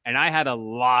 and I had a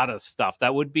lot of stuff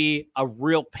that would be a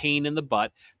real pain in the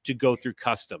butt to go through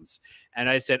customs. And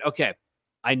I said, okay,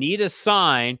 I need a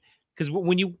sign, because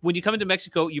when you come into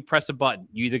Mexico, you press a button.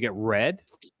 You either get red,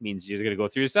 means you're going to go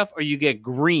through your stuff, or you get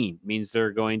green, means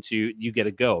you get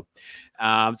to go.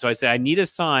 So I said, I need a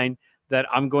sign that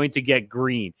I'm going to get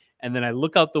green. And then I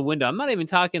look out the window. I'm not even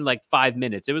talking like 5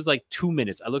 minutes. It was like 2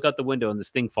 minutes. I look out the window and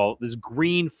this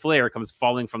green flare comes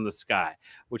falling from the sky,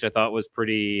 which I thought was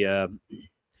pretty, I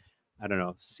don't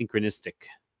know, synchronistic.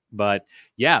 But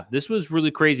yeah, this was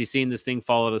really crazy seeing this thing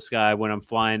fall out of the sky when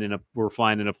we're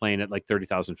flying in a plane at like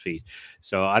 30,000 feet.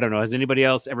 So I don't know. Has anybody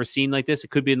else ever seen like this? It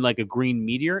could be like a green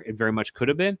meteor. It very much could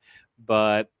have been,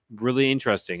 but really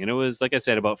interesting. And it was, like I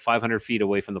said, about 500 feet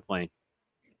away from the plane.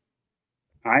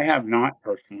 I have not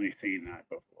personally seen that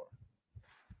before.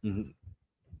 Mm-hmm.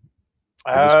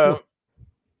 Cool.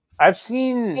 I've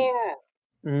seen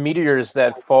meteors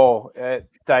that fall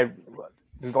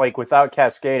like without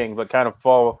cascading, but kind of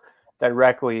fall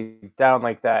directly down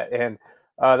like that. And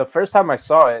the first time I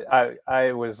saw it,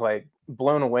 I was like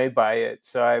blown away by it.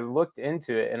 So I looked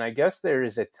into it, and I guess there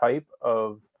is a type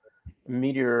of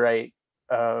meteorite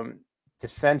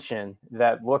dissension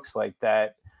that looks like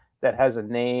that has a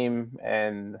name,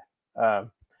 and I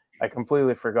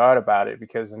completely forgot about it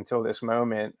because until this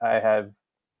moment I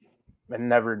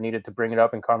never needed to bring it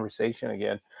up in conversation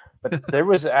again. But there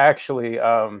was actually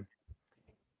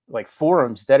like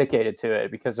forums dedicated to it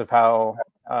because of how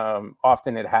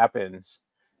often it happens,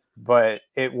 but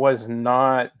it was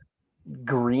not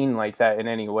green like that in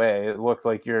any way. It looked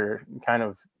like your kind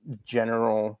of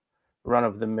general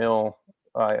run-of-the-mill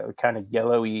kind of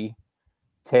yellowy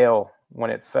tail when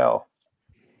it fell.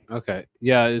 Okay.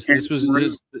 Yeah. This was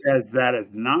that is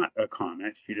not a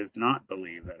comet. She does not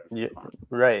believe that is a comet.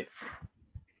 Right.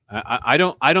 I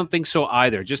don't think so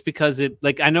either. Just because it,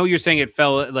 like, I know you're saying it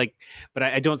fell, like, but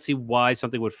I don't see why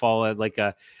something would fall at like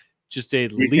just a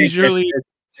leisurely.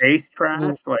 space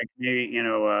craft, like maybe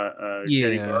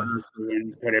Jenny Yeah. Gardner,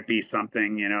 could it be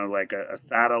something like a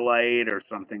satellite or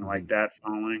something like that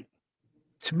falling?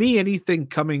 To me, anything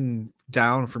coming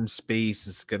down from space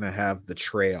is gonna have the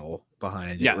trail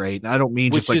behind it, right? And I don't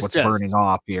mean Which just like just what's does. burning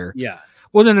off here. Yeah.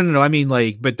 Well, no. I mean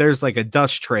like, but there's like a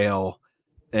dust trail,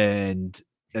 and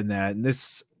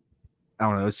this, I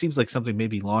don't know. It seems like something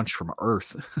maybe launched from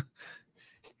Earth.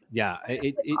 Yeah.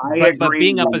 I But agree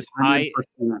being up as 100%. high.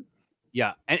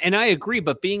 Yeah, and I agree,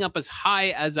 but being up as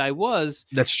high as I was,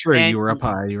 That's true. and You were up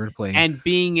high. You were in a plane. and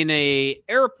being in a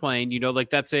airplane, like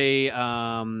that's a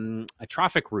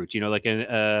traffic route, like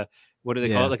what do they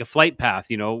call it? Like a flight path,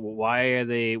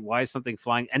 why is something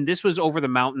flying? And this was over the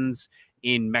mountains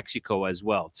in Mexico as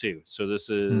well, too. So this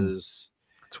is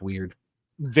It's weird.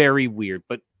 Very weird,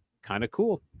 but kind of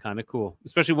cool,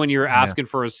 especially when you're asking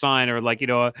for a sign or like,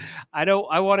 I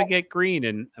want to get green,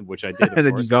 and which I did, of And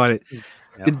then course. you got it.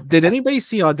 Yeah. Did anybody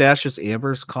see Audacious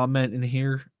Amber's comment in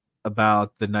here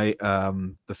about the night,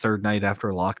 the third night after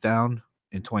lockdown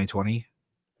in 2020?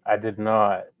 I did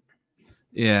not.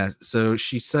 Yeah. So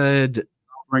she said,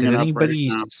 did anybody?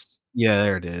 Yeah,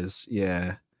 there it is.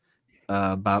 Yeah.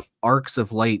 About arcs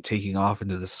of light taking off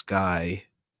into the sky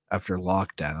after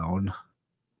lockdown.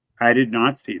 I did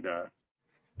not see that,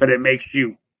 but it makes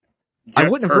you. I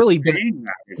wouldn't have really been.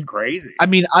 That is crazy. I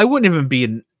mean, I wouldn't even be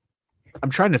in.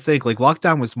 I'm trying to think. Like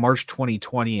lockdown was March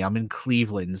 2020. I'm in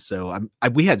Cleveland, so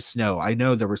we had snow. I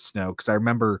know there was snow because I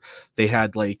remember they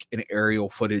had like an aerial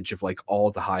footage of like all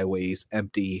the highways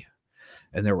empty,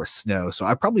 and there was snow. So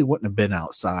I probably wouldn't have been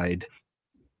outside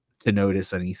to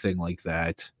notice anything like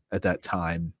that at that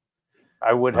time.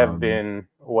 I would have been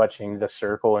watching The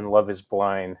Circle and Love Is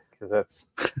Blind because that's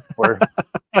where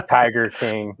Tiger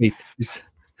King. Wait,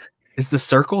 is The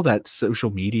Circle that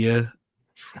social media?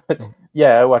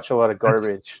 Yeah, I watch a lot of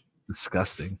garbage. That's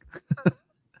disgusting.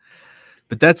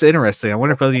 But that's interesting. I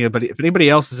wonder if anybody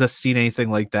else has seen anything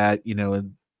like that,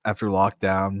 after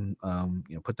lockdown.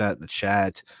 Put that in the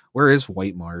chat. Where is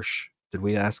White Marsh? Did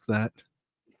we ask that?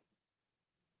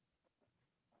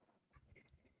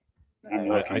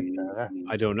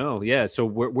 I don't know. Yeah. So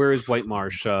where is White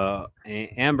Marsh?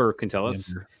 Amber can tell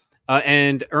us.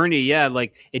 And Ernie, yeah,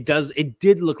 like it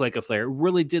did look like a flare. It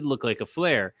really did look like a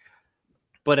flare.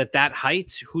 But at that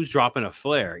height, who's dropping a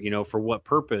flare? For what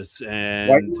purpose?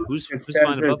 And who's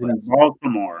flying above us?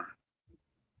 Baltimore.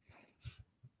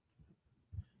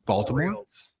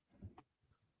 Orioles.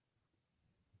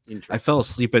 I fell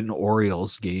asleep at an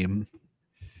Orioles game.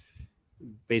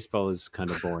 Baseball is kind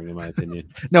of boring, in my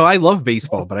opinion. No, I love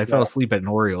baseball, but I fell asleep at an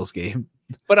Orioles game.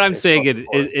 But I'm saying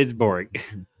it's boring.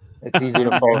 It's easy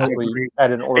to fall asleep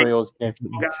at an Orioles game.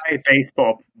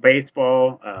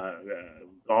 Baseball,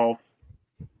 golf.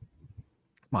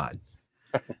 Come on,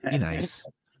 be nice.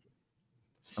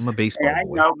 I'm a baseball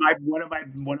boy. I know one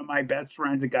of my best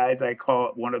friends,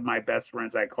 one of my best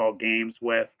friends I call games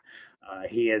with.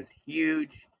 He is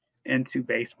huge into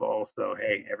baseball, so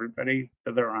hey, everybody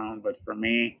to their own. But for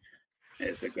me,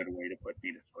 it's a good way to put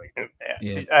me to sleep.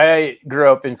 Yeah. Dude, I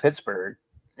grew up in Pittsburgh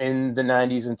in the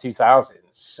 90s and 2000s,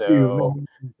 so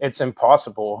it's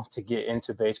impossible to get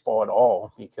into baseball at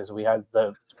all because we had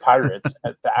the Pirates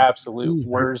at the absolute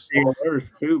worst.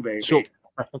 Too, baby. So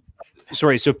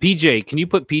PJ, can you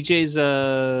put PJ's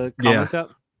comment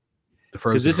up?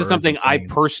 Because this is something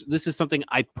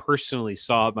I personally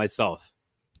saw myself.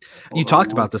 You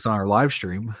talked about this on our live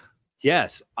stream.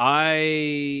 Yes,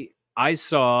 I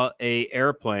saw a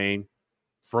airplane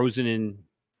frozen in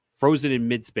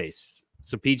mid space.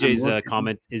 So PJ's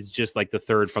comment is just like the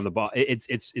third from the bottom.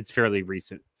 It's fairly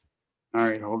recent. All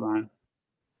right, hold on.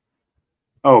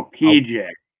 Oh, PJ.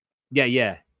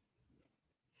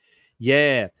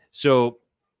 Yeah. So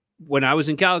when I was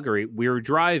in Calgary, we were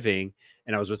driving,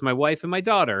 and I was with my wife and my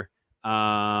daughter.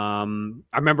 I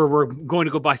remember we're going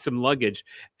to go buy some luggage,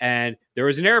 and there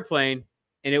was an airplane,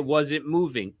 and it wasn't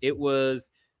moving. It was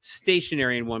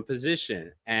stationary in one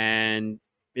position, and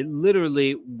it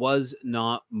literally was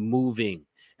not moving.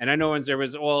 And I know when there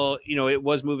was, it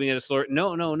was moving at a slower.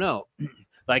 No.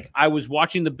 Like I was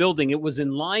watching the building it was in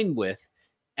line with,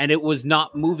 and it was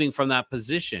not moving from that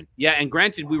position. Yeah, and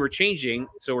granted, we were changing,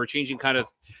 so we're changing kind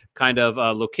of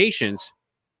locations,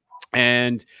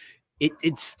 and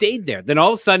it stayed there. Then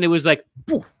all of a sudden, it was like,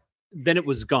 poof, then it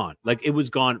was gone. Like it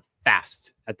was gone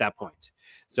fast at that point.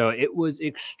 So it was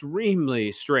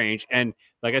extremely strange. And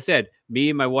like I said, me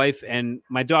and my wife and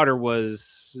my daughter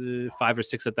was 5 or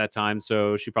 6 at that time,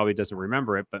 so she probably doesn't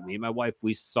remember it. But me and my wife,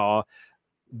 we saw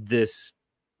this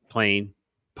plane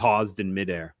paused in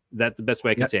midair. That's the best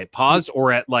way I can say it. Paused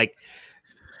or at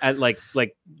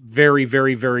very,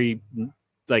 very, very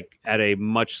like at a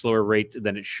much slower rate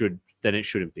than it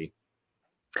shouldn't be.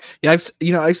 Yeah,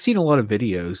 I've seen a lot of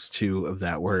videos too of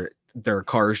that where there are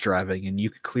cars driving and you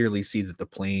can clearly see that the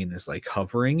plane is like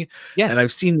hovering. Yes. And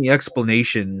I've seen the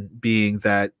explanation being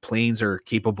that planes are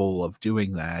capable of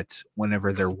doing that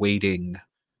whenever they're waiting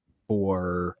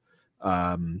for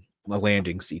a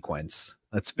landing sequence.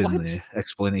 That's been the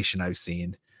explanation I've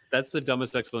seen. That's the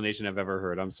dumbest explanation I've ever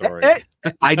heard. I'm sorry.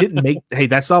 I didn't make. Hey,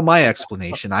 that's not my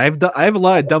explanation. I have a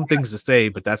lot of dumb things to say,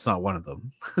 but that's not one of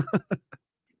them.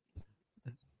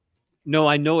 No,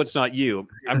 I know it's not you.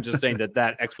 I'm just saying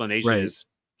that explanation is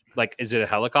like, is it a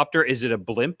helicopter? Is it a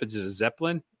blimp? Is it a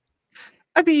Zeppelin?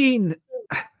 I mean,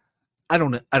 I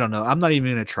don't know. I'm not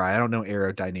even gonna try. I don't know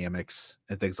aerodynamics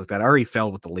and things like that. I already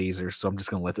failed with the lasers, so I'm just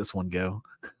gonna let this one go.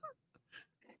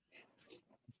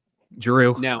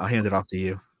 Drew, now, I'll hand it off to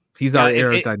you. He's our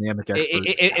aerodynamic expert.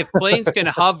 If planes can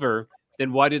hover,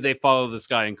 then why do they follow the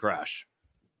sky and crash?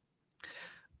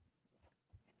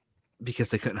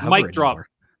 Because they couldn't hover anymore.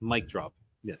 Mic drop.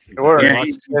 Yes.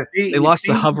 Exactly. They lost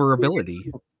the hover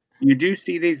ability. You do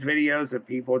see these videos of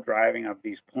people driving up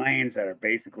these planes that are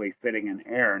basically sitting in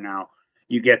air. Now,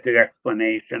 you get the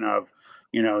explanation of,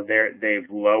 they've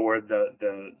lowered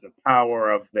the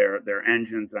power of their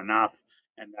engines enough,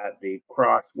 and that the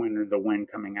crosswind or the wind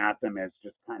coming at them is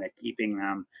just kind of keeping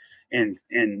them in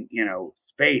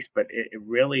space. But it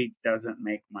really doesn't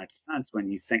make much sense when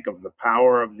you think of the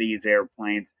power of these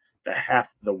airplanes, the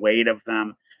heft, the weight of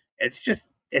them.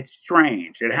 It's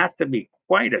strange. It has to be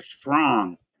quite a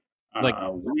strong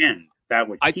wind that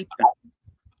would keep them.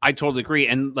 I totally agree.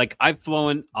 And like, I've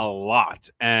flown a lot,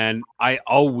 and I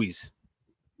always,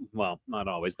 well, not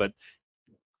always, but.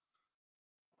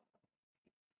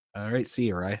 All right. See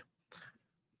you, Rye.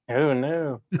 Oh,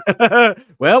 no.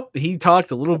 Well, he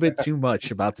talked a little bit too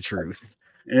much about the truth.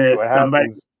 Somebody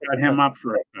got him up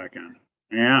for a second.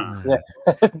 Yeah.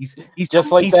 He's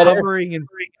just like he's that hovering and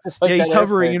he's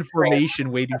hovering in formation,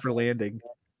 waiting for landing.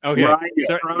 Okay,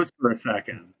 froze for a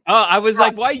second. Oh, I was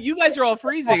like, "Why you guys are all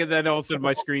freezing?" And then all of a sudden,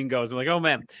 my screen goes. I'm like, "Oh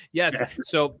man, yes."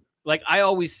 So, like, I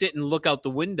always sit and look out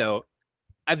the window.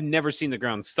 I've never seen the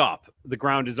ground stop. The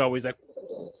ground is always like,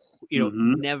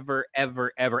 never,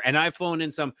 ever, ever. And I've flown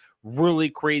in some really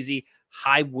crazy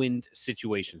high wind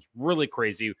situations, really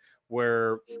crazy,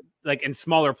 where like in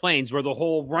smaller planes where the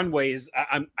whole runway is,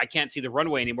 I can't see the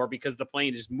runway anymore because the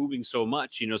plane is moving so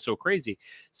much, so crazy.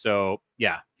 So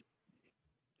yeah.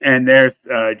 And there's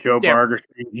Joe Barger.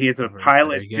 He's a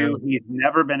pilot too. He's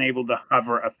never been able to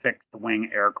hover a fixed wing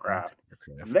aircraft.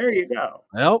 There you go.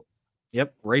 Well,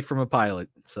 yep, right from a pilot.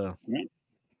 So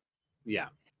yeah.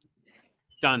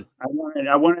 Done. I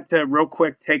wanted to real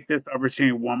quick take this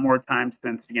opportunity one more time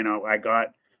since I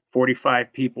got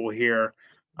 45 people here.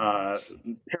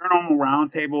 Paranormal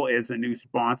Roundtable is a new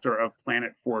sponsor of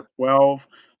Planet 412.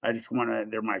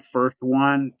 They're my first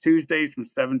one. Tuesdays from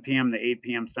 7 p.m. to 8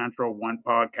 p.m. Central, one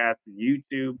podcast on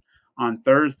YouTube. On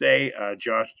Thursday,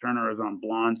 Josh Turner is on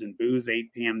Blondes and Booze,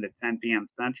 8 p.m. to 10 p.m.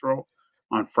 Central.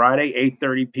 On Friday,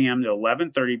 8:30 p.m. to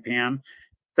 11:30 p.m.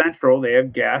 Central, they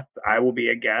have guests. I will be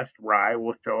a guest. Rye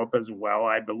will show up as well,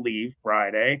 I believe,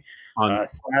 Friday.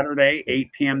 Saturday,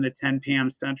 8 p.m. to 10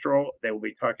 p.m. Central, they will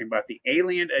be talking about the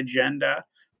Alien Agenda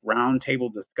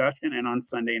roundtable discussion. And on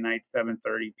Sunday night,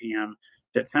 7:30 p.m.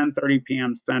 to 10:30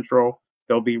 p.m. Central,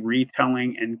 they'll be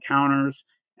retelling encounters.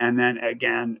 And then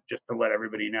again, just to let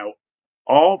everybody know,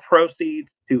 all proceeds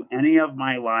to any of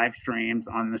my live streams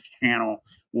on this channel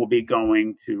will be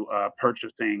going to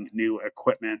purchasing new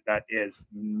equipment that is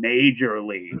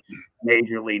majorly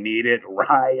needed.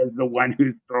 Rye is the one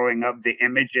who's throwing up the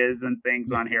images and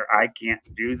things on here. I can't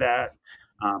do that.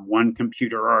 One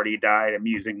computer already died. I'm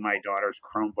using my daughter's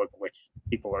Chromebook, which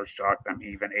people are shocked I'm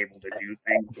even able to do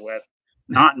things with.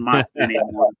 Not much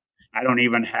anymore. I don't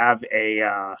even have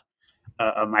a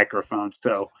microphone.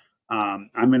 So I'm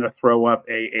going to throw up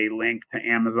a link to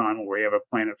Amazon where we have a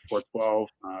Planet 412.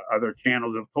 Other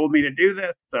channels have told me to do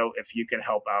this. So if you could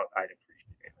help out, I'd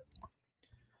appreciate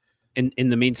it. In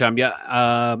the meantime,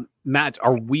 Matt,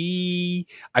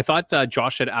 I thought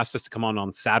Josh had asked us to come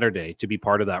on Saturday to be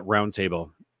part of that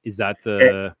roundtable. Is that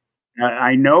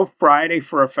I know Friday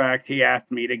for a fact he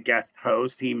asked me to guest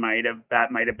host. That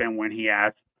might have been when he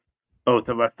asked both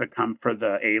of us to come for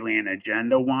the Alien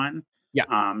Agenda one.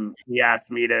 Yeah. He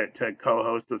asked me to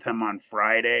co-host with him on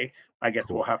Friday. I guess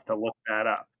we'll have to look that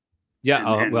up.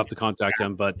 Yeah, we'll have to contact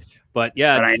him. But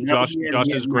Josh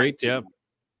is great. Yeah.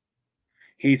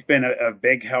 He's been a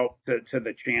big help to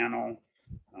the channel.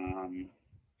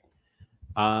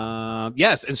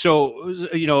 Yes, and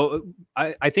so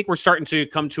I think we're starting to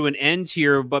come to an end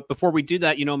here. But before we do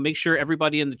that, make sure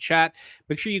everybody in the chat,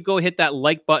 make sure you go hit that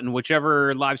like button,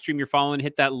 whichever live stream you're following.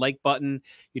 Hit that like button.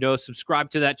 Subscribe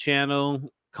to that channel.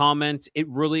 Comment. It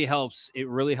really helps. It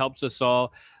really helps us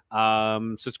all.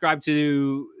 Subscribe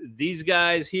to these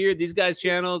guys here, these guys'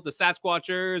 channels, the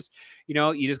Sasquatchers.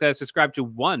 You just gotta subscribe to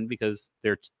one because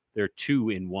they're two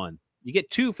in one. You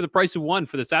get two for the price of one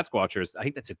for the Sasquatchers. I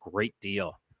think that's a great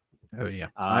deal. Oh yeah.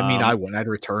 I mean, I'd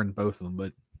return both of them,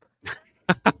 but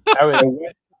I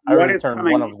would What is return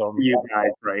coming one up of them. for you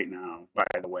guys right now, by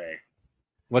the way?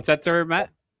 What's that, sir, Matt?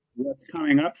 What's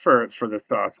coming up for the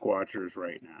Sasquatchers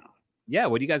right now? Yeah,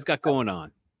 what do you guys got going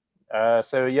on?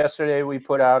 So yesterday we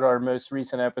put out our most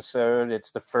recent episode.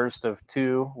 It's the first of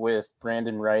two with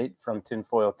Brandon Wright from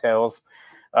Tinfoil Tales.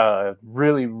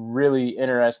 Really, really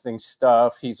interesting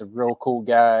stuff. He's a real cool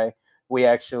guy. We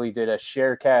actually did a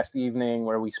sharecast evening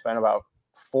where we spent about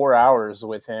 4 hours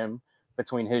with him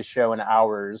between his show and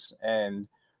ours, and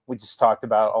we just talked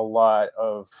about a lot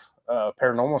of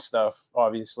paranormal stuff,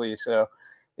 obviously. So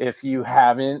if you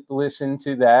haven't listened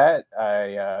to that,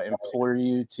 I implore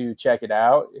you to check it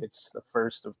out. It's the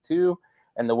first of two,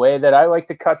 and the way that I like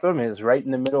to cut them is right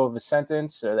in the middle of a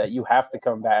sentence so that you have to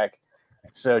come back.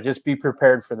 So just be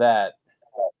prepared for that.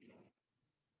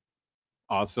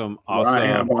 Awesome.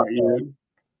 Ryan, how about you?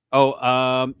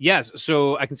 Oh, yes.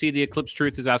 So I can see the Eclipse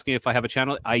Truth is asking if I have a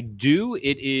channel. I do.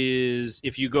 It is,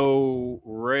 if you go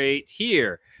right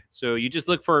here. So you just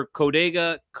look for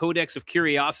Codega, Codex of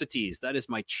Curiosities. That is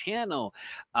my channel.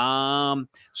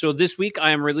 So this week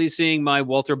I am releasing my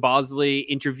Walter Bosley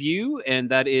interview, and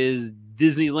that is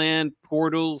Disneyland,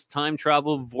 portals, time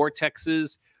travel,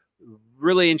 vortexes.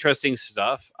 Really interesting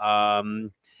stuff.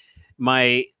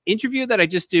 My interview that I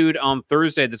just did on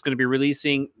Thursday that's going to be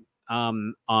releasing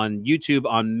on YouTube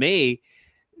on May,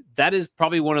 that is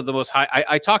probably one of the most high.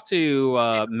 I talked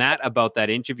to Matt about that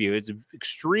interview. It's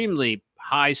extremely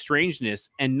high strangeness.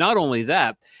 And not only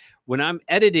that, when I'm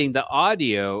editing the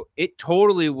audio, it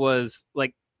totally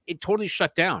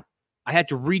shut down. I had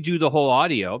to redo the whole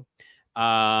audio.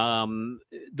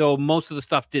 Though most of the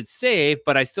stuff did save,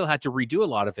 but I still had to redo a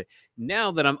lot of it.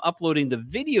 Now that I'm uploading the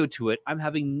video to it, I'm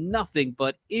having nothing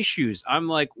but issues. I'm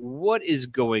like, what is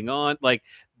going on? Like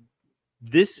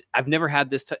this, I've never had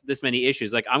this many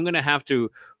issues. Like I'm gonna have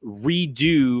to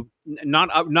redo, not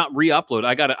re-upload.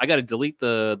 I gotta delete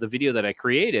the video that I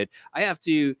created. I have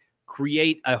to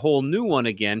create a whole new one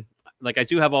again. Like I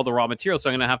do have all the raw material, so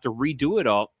I'm gonna have to redo it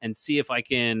all and see if I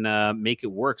can make it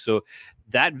work. So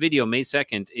that video, May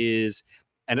 2nd, is,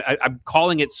 and I'm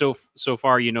calling it so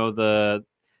far, what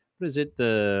is it?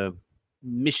 The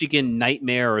Michigan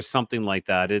Nightmare or something like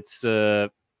that. It's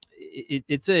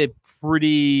it's a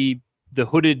pretty, the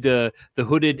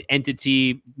hooded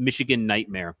entity Michigan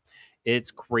Nightmare. It's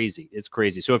crazy. It's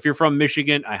crazy. So if you're from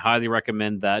Michigan, I highly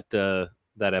recommend that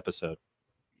episode.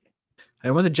 I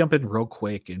want to jump in real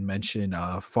quick and mention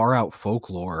Far Out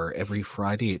Folklore every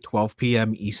Friday at 12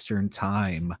 p.m. Eastern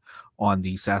Time on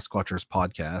the Sasquatchers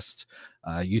podcast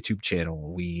YouTube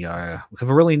channel. We have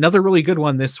another really good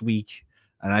one this week,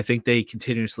 and I think they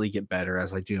continuously get better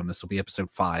as I do them. This will be episode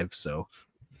 5, so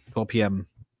 12 p.m.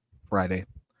 Friday.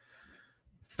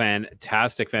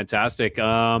 Fantastic.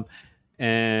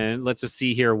 And let's just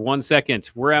see here. 1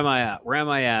 second. Where am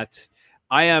I at?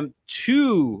 I am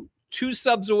two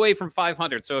subs away from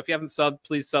 500. So if you haven't subbed,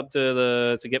 please sub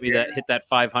to get me hit that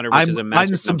 500, which is a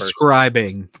magic I'm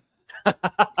subscribing.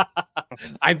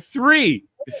 I'm 3.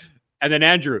 And then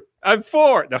Andrew, I'm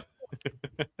 4. No.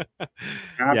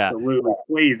 Absolutely. Yeah.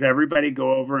 Please, everybody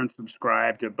go over and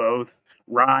subscribe to both.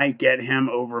 Rye, get him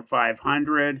over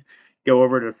 500. Go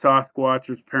over to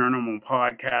Sasquatchers Paranormal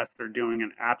Podcast. They're doing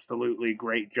an absolutely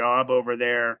great job over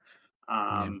there.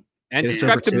 And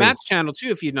subscribe to Matt's channel too,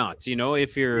 if you're not.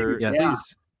 If you're,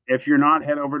 please. If you're not,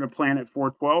 head over to Planet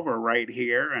 412 or right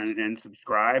here and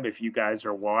subscribe. If you guys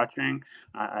are watching,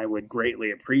 I would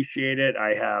greatly appreciate it.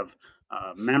 I have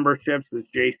memberships, as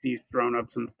JC's thrown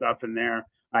up some stuff in there.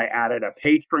 I added a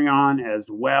Patreon as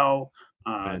well.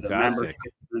 Fantastic.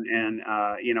 And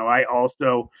I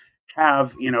also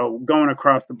have, going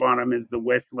across the bottom is the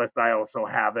wish list. I also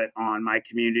have it on my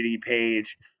community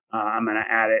page. I'm going to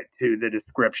add it to the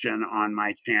description on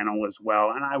my channel as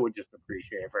well. And I would just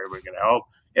appreciate if everybody could help.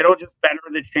 It'll just better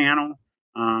the channel.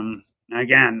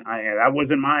 Again, that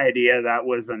wasn't my idea. That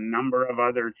was a number of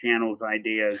other channels'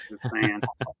 ideas. Just saying,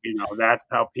 that's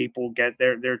how people get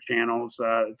their channels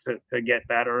to get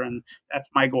better. And that's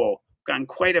my goal. Gotten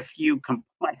quite a few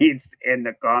complaints in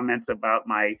the comments about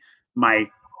my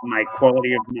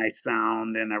quality of my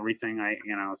sound and everything.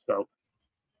 So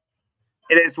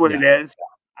It is what it is.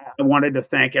 I wanted to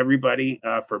thank everybody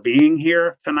for being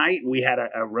here tonight. We had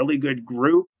a really good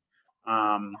group.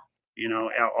 You know,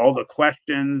 all the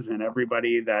questions and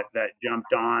everybody that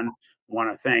jumped on.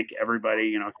 Want to thank everybody.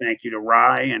 You know, thank you to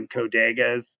Rye and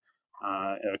Codega's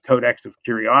Codex of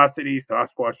Curiosities,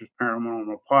 Sasquatchers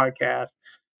Paranormal Podcast.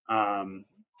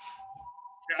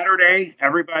 Saturday,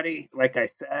 everybody, like I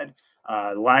said,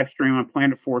 live stream on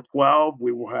Planet 412.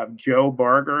 We will have Joe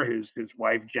Barger, his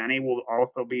wife Jenny will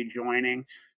also be joining.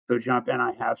 So jump in.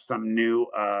 I have some new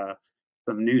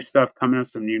stuff coming up,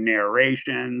 some new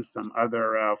narrations, some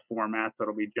other formats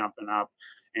that'll be jumping up.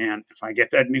 And if I get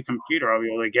that new computer, I'll be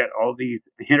able to get all these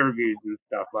interviews and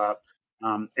stuff up.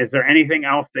 Is there anything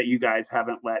else that you guys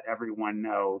haven't let everyone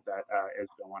know that is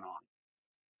going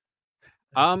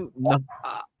on? No.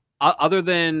 Other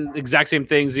than exact same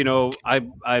things, you know,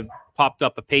 I've popped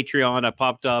up a Patreon, I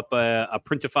popped up a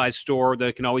Printify store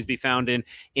that can always be found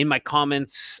in my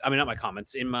comments. I mean, not my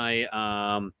comments, in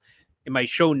my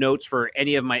show notes for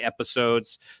any of my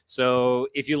episodes. So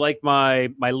if you like my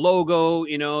logo,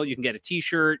 you know, you can get a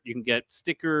T-shirt, you can get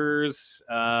stickers.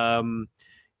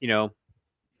 You know,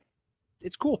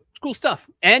 it's cool. It's cool stuff,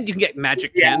 and you can get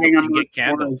magic candles. You can get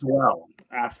candles as well.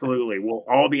 Absolutely. We'll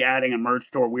all be adding a merch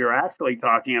store. We were actually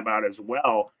talking about as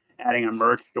well adding a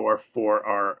merch store for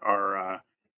our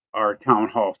town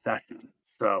hall session.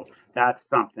 So that's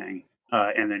something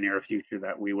in the near future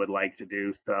that we would like to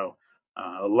do. So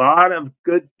a lot of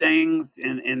good things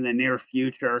in the near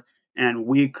future, and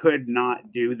we could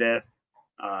not do this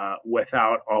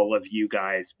without all of you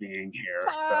guys being here.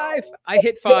 So. I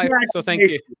hit 5, so thank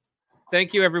you.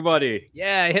 Thank you, everybody.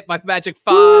 Yeah, I hit my magic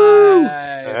 5. Woo!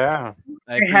 Yeah.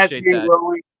 I appreciate that.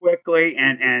 Growing quickly,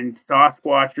 and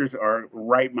Sasquatchers are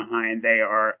right behind. They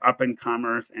are up and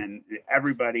comers, and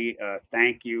everybody,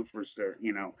 thank you for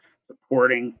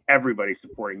supporting everybody,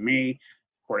 supporting me,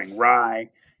 supporting Rye.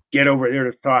 Get over there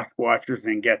to Sasquatchers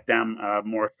and get them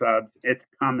more subs. It's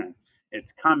coming.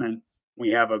 It's coming. We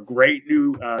have a great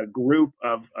new group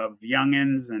of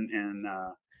youngins and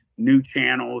new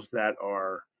channels that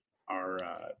are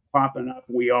popping up.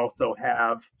 We also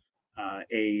have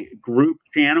a group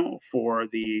channel for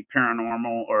the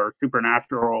paranormal or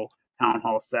supernatural town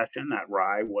hall session that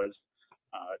Rye was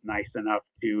nice enough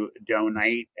to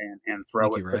donate and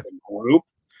throw it to the group.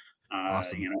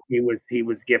 Awesome. You know, he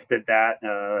was gifted that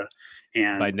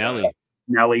and by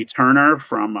Nellie Turner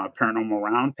from Paranormal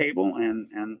Roundtable,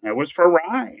 and it was for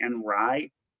Rye, and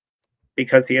Rye,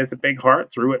 because he has a big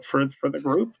heart, threw it for the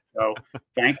group. So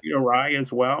thank you to Rye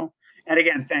as well. And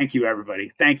again, thank you,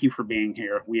 everybody. Thank you for being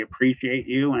here. We appreciate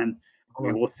you, and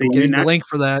we will see you next. The link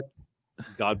for that.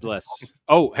 God bless.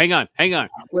 Oh, hang on.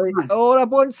 Wait, hold up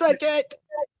 1 second.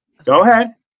 Go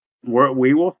ahead.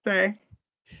 We will stay.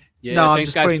 Yeah, no, thanks, I'm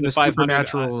just guys, putting for the 500.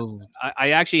 supernatural.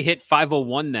 I actually hit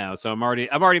 501 now, so I'm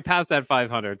already past that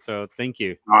 500. So thank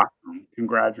you. Awesome.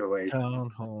 Congratulations. Town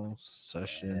Hall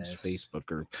Sessions Facebook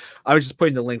group. I was just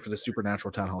putting the link for the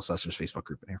Supernatural Town Hall Sessions Facebook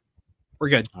group in here. We're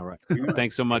good. All right.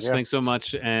 Thanks so much. Yeah. Thanks so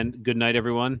much. And good night,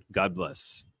 everyone. God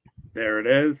bless. There it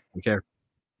is. Okay.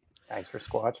 Thanks for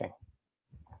squatching.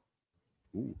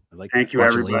 Ooh, I like Thank you,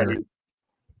 everybody.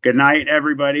 Good night,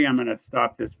 everybody. I'm going to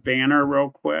stop this banner real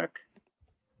quick.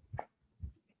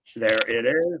 There it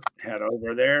is. Head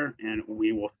over there, and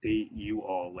we will see you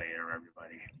all later,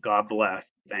 everybody. God bless.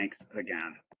 Thanks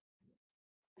again.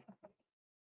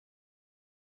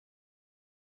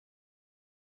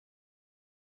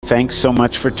 Thanks so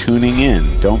much for tuning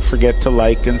in. Don't forget to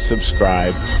like and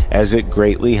subscribe, as it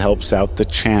greatly helps out the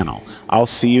channel. I'll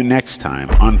see you next time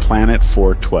on Planet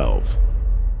 412.